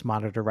glucose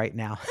monitor right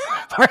now,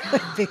 partly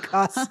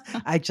because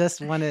I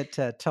just wanted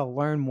to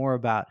learn more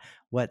about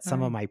what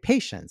some of my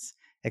patients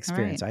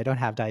experience. I don't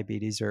have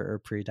diabetes or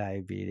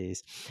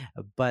pre-diabetes,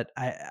 but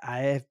I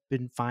have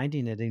been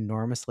finding it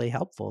enormously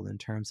helpful in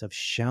terms of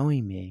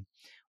showing me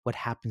what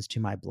happens to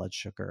my blood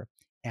sugar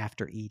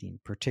after eating,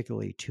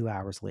 particularly 2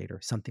 hours later,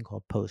 something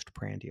called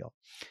postprandial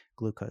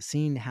glucose,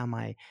 seeing how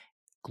my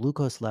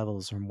glucose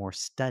levels are more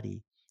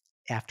steady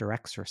after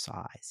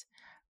exercise.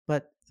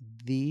 But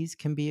these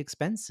can be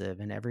expensive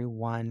and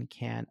everyone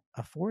can't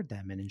afford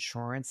them. And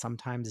insurance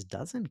sometimes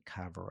doesn't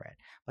cover it.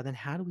 But then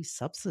how do we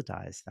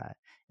subsidize that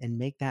and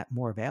make that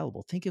more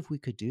available? Think if we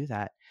could do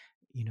that,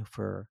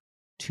 for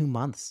 2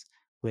 months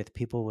with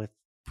people with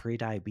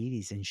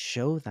prediabetes and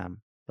show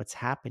them what's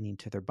happening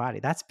to their body.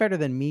 That's better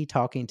than me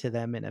talking to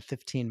them in a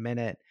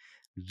 15-minute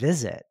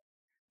visit.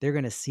 They're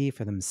going to see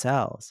for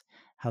themselves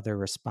how they're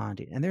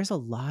responding. And there's a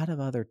lot of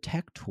other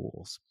tech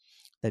tools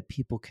that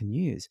people can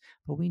use,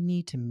 but we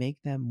need to make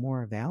them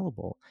more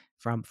available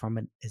from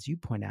an, as you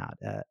point out,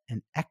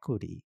 an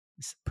equity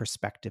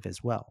perspective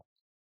as well.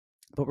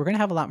 But we're going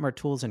to have a lot more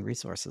tools and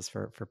resources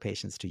for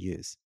patients to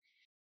use.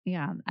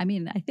 Yeah. I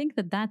mean, I think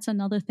that's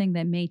another thing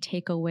that may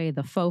take away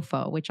the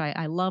FOFO, which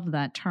I love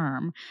that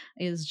term,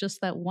 is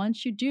just that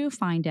once you do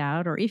find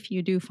out, or if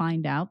you do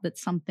find out that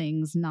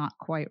something's not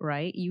quite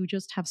right, you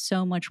just have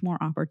so much more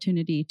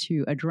opportunity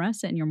to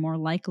address it, and you're more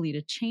likely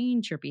to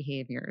change your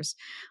behaviors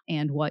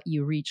and what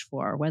you reach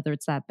for, whether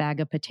it's that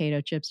bag of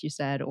potato chips you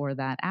said or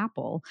that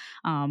apple.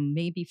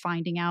 Maybe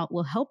finding out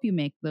will help you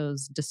make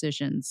those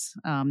decisions,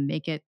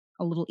 make it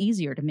a little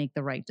easier to make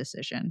the right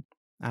decision.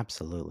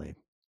 Absolutely.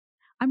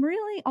 I'm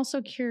really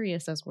also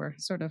curious, as we're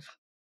sort of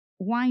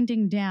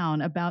winding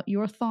down, about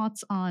your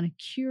thoughts on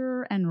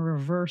cure and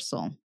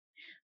reversal.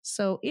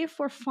 So if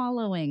we're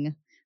following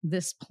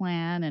this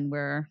plan and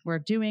we're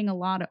doing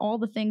all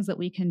the things that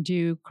we can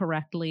do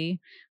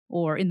correctly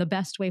or in the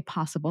best way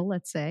possible,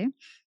 let's say,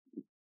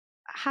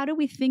 how do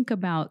we think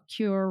about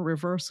cure,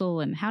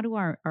 reversal, and how do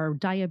our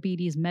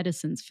diabetes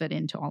medicines fit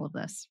into all of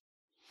this?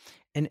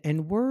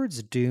 And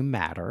words do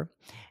matter.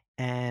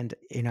 And,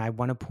 I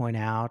want to point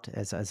out,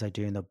 as I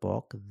do in the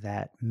book,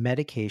 that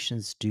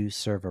medications do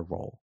serve a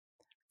role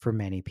for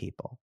many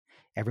people.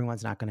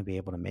 Everyone's not going to be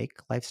able to make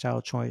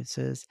lifestyle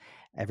choices.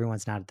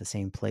 Everyone's not at the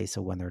same place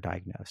of when they're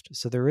diagnosed.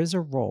 So there is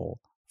a role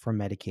for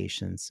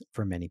medications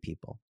for many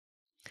people.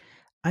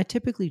 I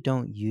typically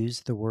don't use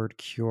the word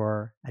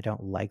cure. I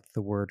don't like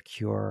the word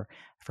cure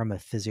from a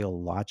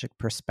physiologic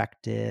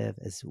perspective,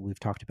 as we've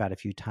talked about a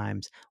few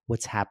times,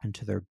 what's happened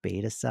to their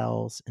beta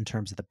cells in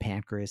terms of the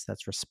pancreas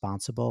that's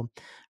responsible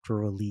for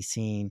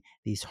releasing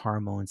these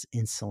hormones,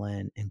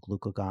 insulin and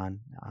glucagon,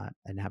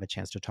 and have a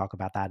chance to talk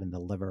about that in the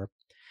liver.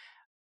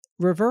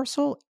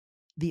 Reversal,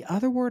 the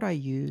other word I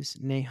use,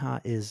 Neha,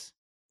 is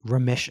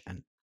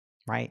remission,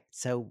 right?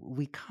 So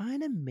we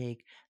kind of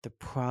make the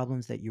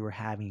problems that you were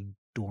having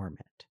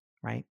dormant,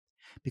 right?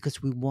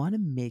 Because we want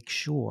to make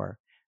sure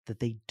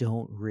that they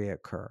don't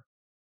reoccur,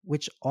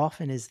 which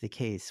often is the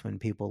case when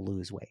people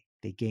lose weight.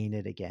 They gain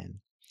it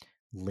again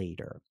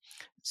later.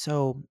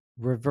 So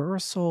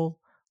reversal,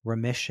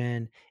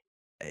 remission,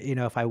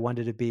 if I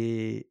wanted to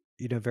be,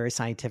 very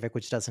scientific,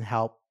 which doesn't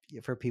help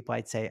for people,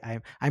 I'd say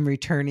I'm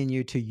returning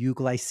you to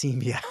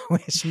euglycemia,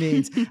 which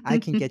means I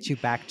can get you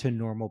back to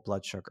normal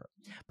blood sugar.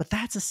 But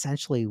that's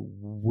essentially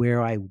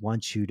where I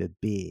want you to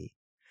be,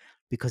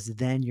 because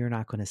then you're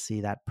not going to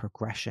see that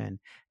progression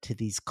to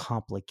these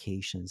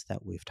complications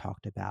that we've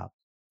talked about.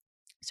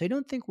 So I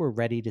don't think we're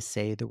ready to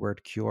say the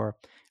word cure,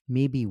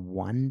 maybe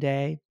one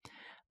day,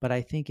 but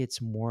I think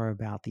it's more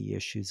about the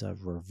issues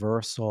of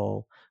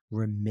reversal,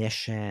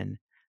 remission,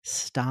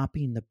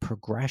 stopping the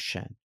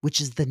progression,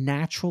 which is the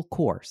natural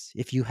course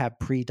if you have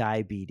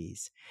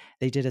prediabetes.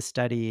 They did a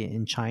study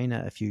in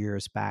China a few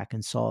years back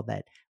and saw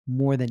that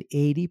more than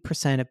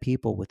 80% of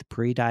people with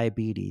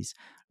prediabetes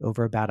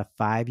over about a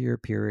 5-year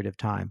period of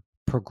time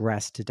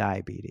progress to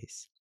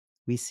diabetes.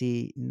 we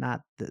see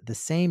not the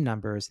same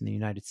numbers in the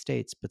United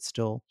States, but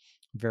still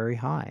very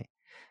high.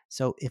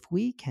 So if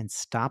we can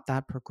stop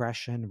that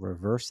progression,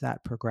 reverse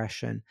that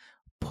progression,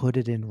 put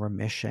it in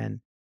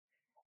remission,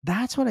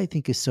 that's what I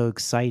think is so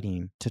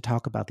exciting to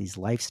talk about these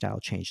lifestyle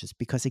changes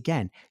because,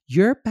 again,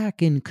 you're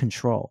back in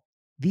control.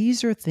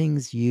 These are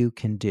things you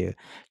can do.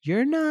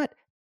 You're not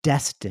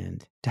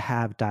destined to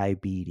have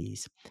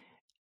diabetes.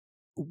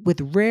 With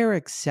rare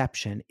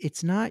exception,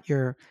 it's not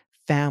your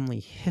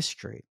family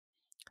history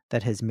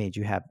that has made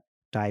you have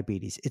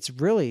diabetes. It's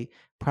really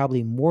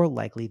probably more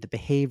likely the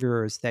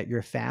behaviors that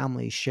your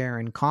family share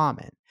in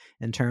common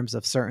in terms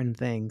of certain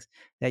things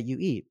that you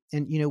eat.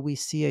 And we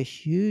see a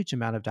huge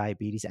amount of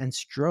diabetes and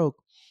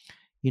stroke,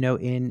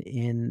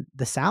 in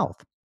the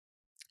South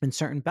in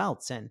certain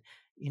belts. And,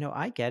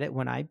 I get it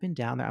when I've been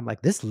down there. I'm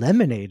like, this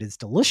lemonade is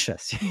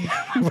delicious.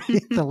 We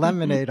eat the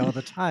lemonade all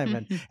the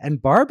time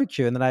and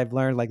barbecue. And then I've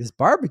learned like this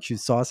barbecue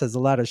sauce has a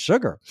lot of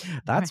sugar.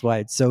 That's why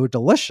it's so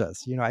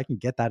delicious. I can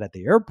get that at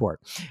the airport,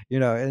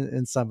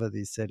 in some of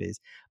these cities.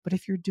 But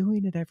if you're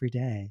doing it every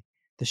day,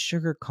 the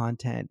sugar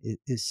content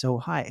is so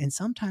high. And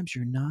sometimes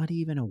you're not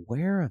even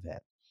aware of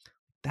it.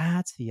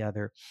 That's the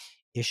other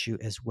issue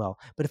as well.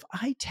 But if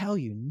I tell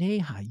you,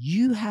 Neha,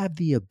 you have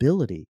the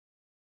ability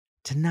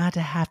to not to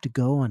have to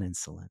go on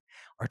insulin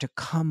or to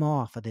come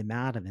off of the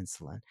amount of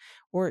insulin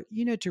or,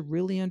 to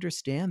really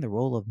understand the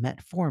role of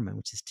metformin,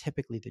 which is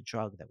typically the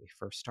drug that we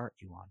first start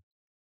you on.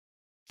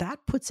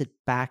 That puts it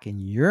back in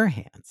your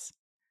hands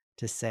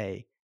to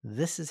say,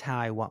 this is how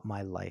I want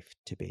my life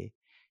to be.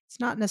 It's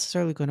not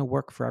necessarily going to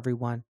work for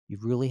everyone. You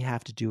really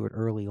have to do it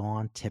early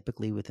on,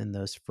 typically within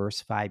those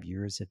first 5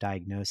 years of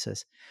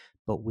diagnosis.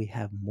 But we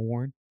have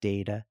more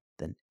data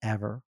than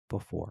ever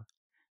before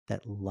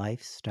that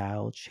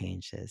lifestyle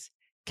changes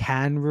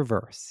can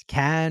reverse,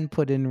 can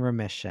put in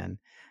remission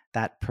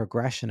that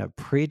progression of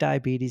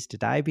prediabetes to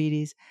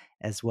diabetes,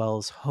 as well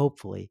as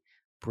hopefully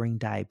bring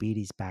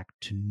diabetes back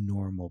to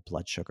normal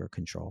blood sugar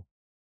control.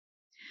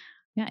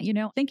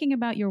 Yeah, thinking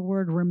about your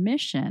word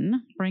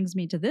remission brings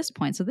me to this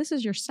point. So this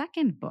is your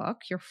second book.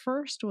 Your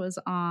first was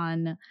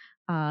on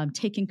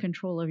taking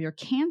control of your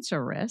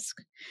cancer risk.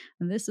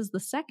 And this is the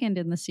second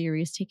in the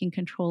series, taking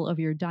control of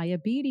your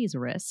diabetes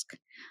risk.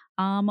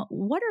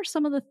 What are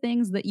some of the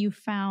things that you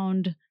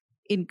found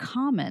in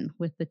common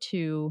with the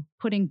two,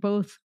 putting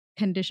both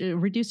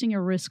reducing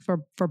your risk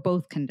for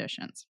both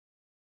conditions?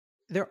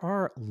 There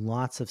are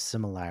lots of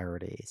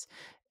similarities.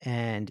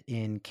 And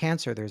in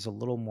cancer, there's a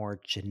little more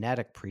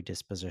genetic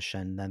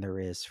predisposition than there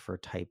is for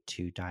type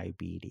 2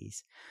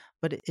 diabetes.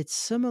 But it's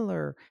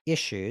similar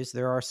issues.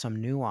 There are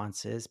some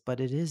nuances, but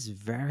it is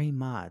very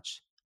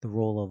much the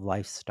role of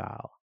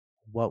lifestyle,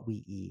 what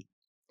we eat,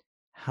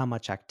 how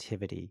much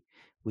activity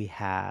we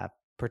have,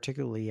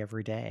 particularly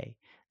every day,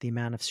 the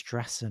amount of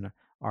stress in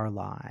our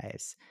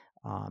lives,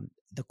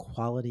 the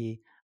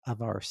quality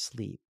of our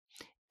sleep.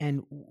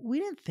 And we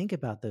didn't think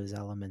about those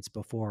elements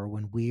before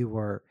when we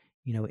were,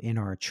 in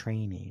our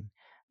training.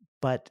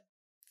 But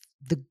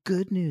the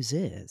good news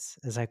is,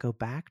 as I go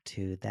back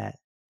to that,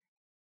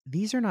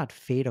 these are not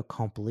fait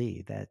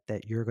accompli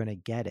that you're going to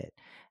get it.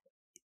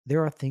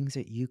 There are things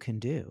that you can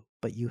do,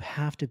 but you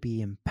have to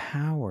be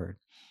empowered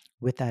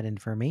with that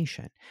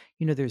information.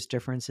 There's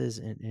differences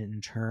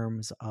in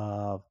terms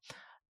of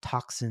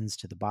toxins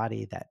to the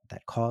body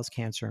that cause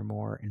cancer,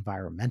 more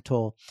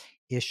environmental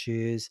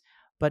issues.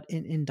 But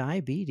in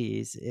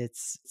diabetes,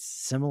 it's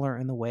similar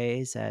in the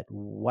ways that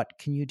what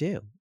can you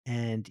do?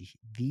 And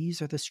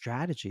these are the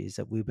strategies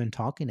that we've been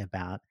talking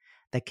about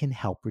that can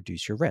help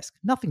reduce your risk.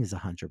 Nothing is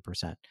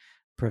 100%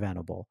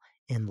 preventable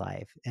in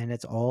life. And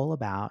it's all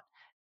about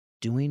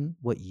doing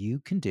what you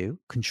can do,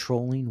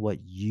 controlling what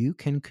you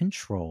can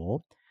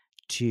control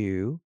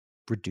to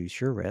reduce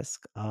your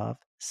risk of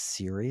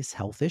serious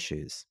health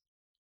issues.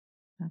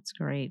 That's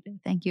great.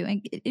 Thank you.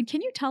 And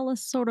can you tell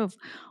us sort of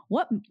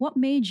what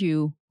made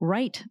you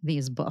write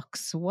these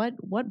books? What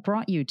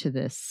brought you to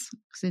this?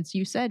 Since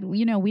you said,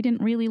 we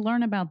didn't really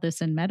learn about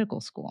this in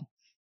medical school.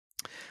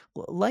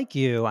 Well, like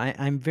you,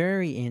 I'm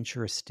very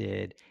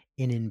interested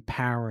in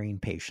empowering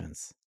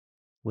patients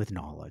with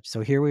knowledge.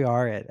 So here we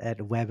are at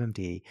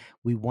WebMD.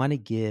 We want to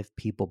give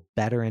people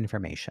better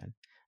information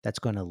that's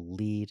going to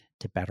lead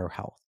to better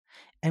health.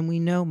 And we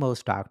know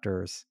most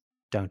doctors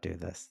don't do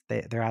this.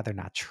 They're either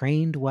not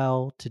trained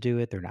well to do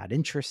it, they're not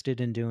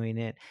interested in doing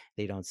it,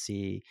 they don't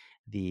see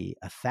the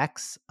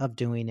effects of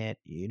doing it.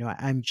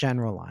 I'm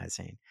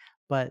generalizing,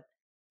 but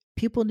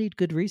people need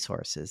good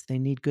resources. They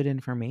need good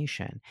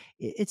information.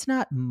 It's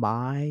not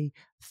my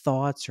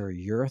thoughts or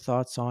your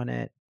thoughts on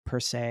it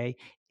per se.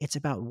 It's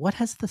about what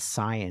has the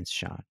science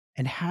shown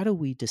and how do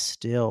we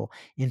distill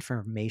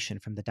information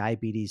from the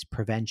diabetes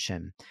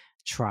prevention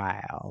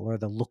trial or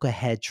the look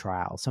ahead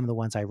trial, some of the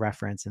ones I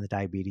reference in the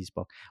diabetes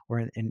book or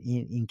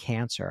in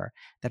cancer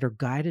that are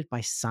guided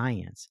by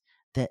science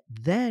that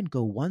then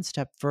go one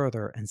step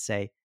further and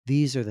say,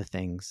 these are the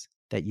things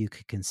that you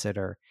could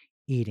consider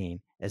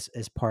eating as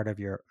part of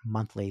your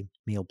monthly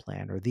meal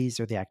plan, or these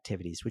are the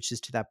activities, which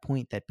is to that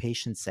point that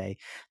patients say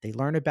they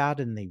learn about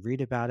it and they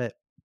read about it,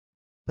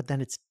 but then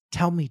it's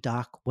Tell me,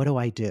 doc, what do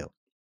I do?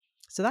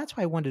 So that's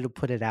why I wanted to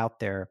put it out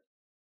there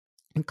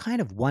in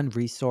kind of one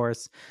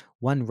resource,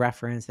 one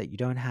reference that you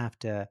don't have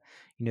to,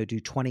 do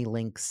 20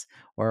 links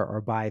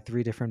or buy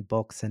 3 different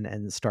books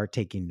and start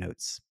taking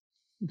notes.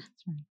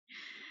 That's right.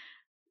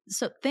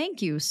 So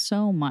thank you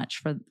so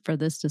much for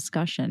this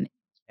discussion.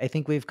 I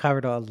think we've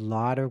covered a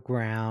lot of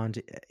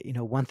ground.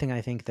 One thing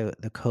I think the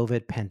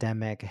COVID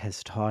pandemic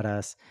has taught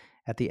us,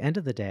 at the end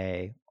of the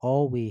day,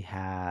 all we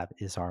have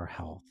is our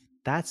health.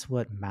 That's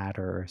what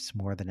matters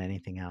more than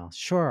anything else.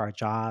 Sure, our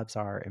jobs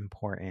are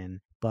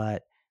important,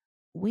 but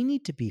we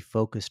need to be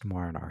focused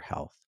more on our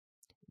health,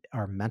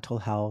 our mental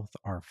health,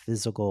 our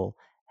physical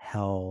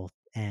health,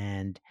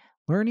 and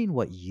learning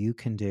what you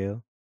can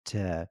do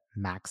to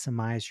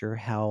maximize your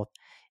health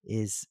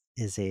is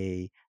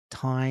a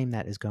time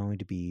that is going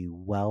to be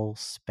well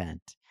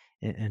spent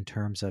in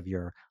terms of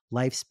your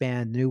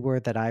lifespan. New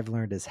word that I've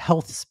learned is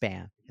health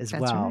span as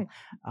That's well.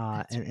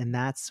 right. And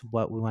that's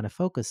what we want to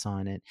focus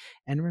on.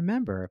 And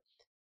remember,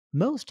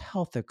 most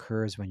health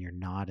occurs when you're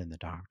not in the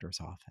doctor's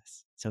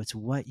office. So it's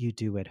what you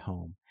do at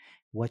home,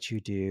 what you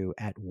do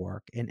at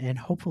work. And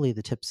hopefully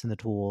the tips and the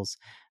tools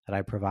that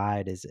I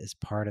provide as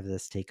part of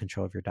this take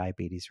control of your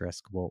diabetes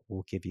risk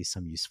will give you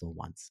some useful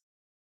ones.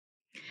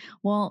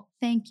 Well,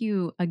 thank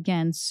you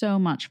again so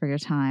much for your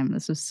time.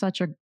 This was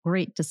such a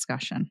great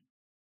discussion.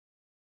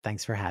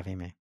 Thanks for having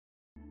me.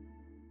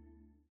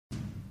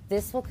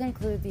 This will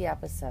conclude the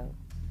episode.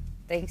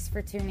 Thanks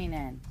for tuning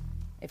in.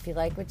 If you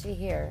like what you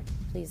hear,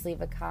 please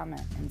leave a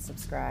comment and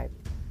subscribe.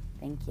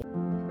 Thank you.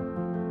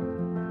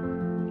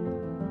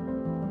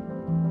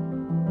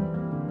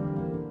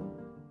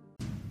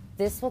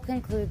 This will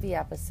conclude the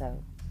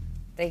episode.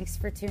 Thanks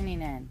for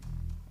tuning in.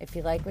 If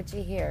you like what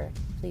you hear,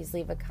 please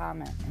leave a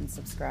comment and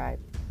subscribe.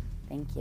 Thank you.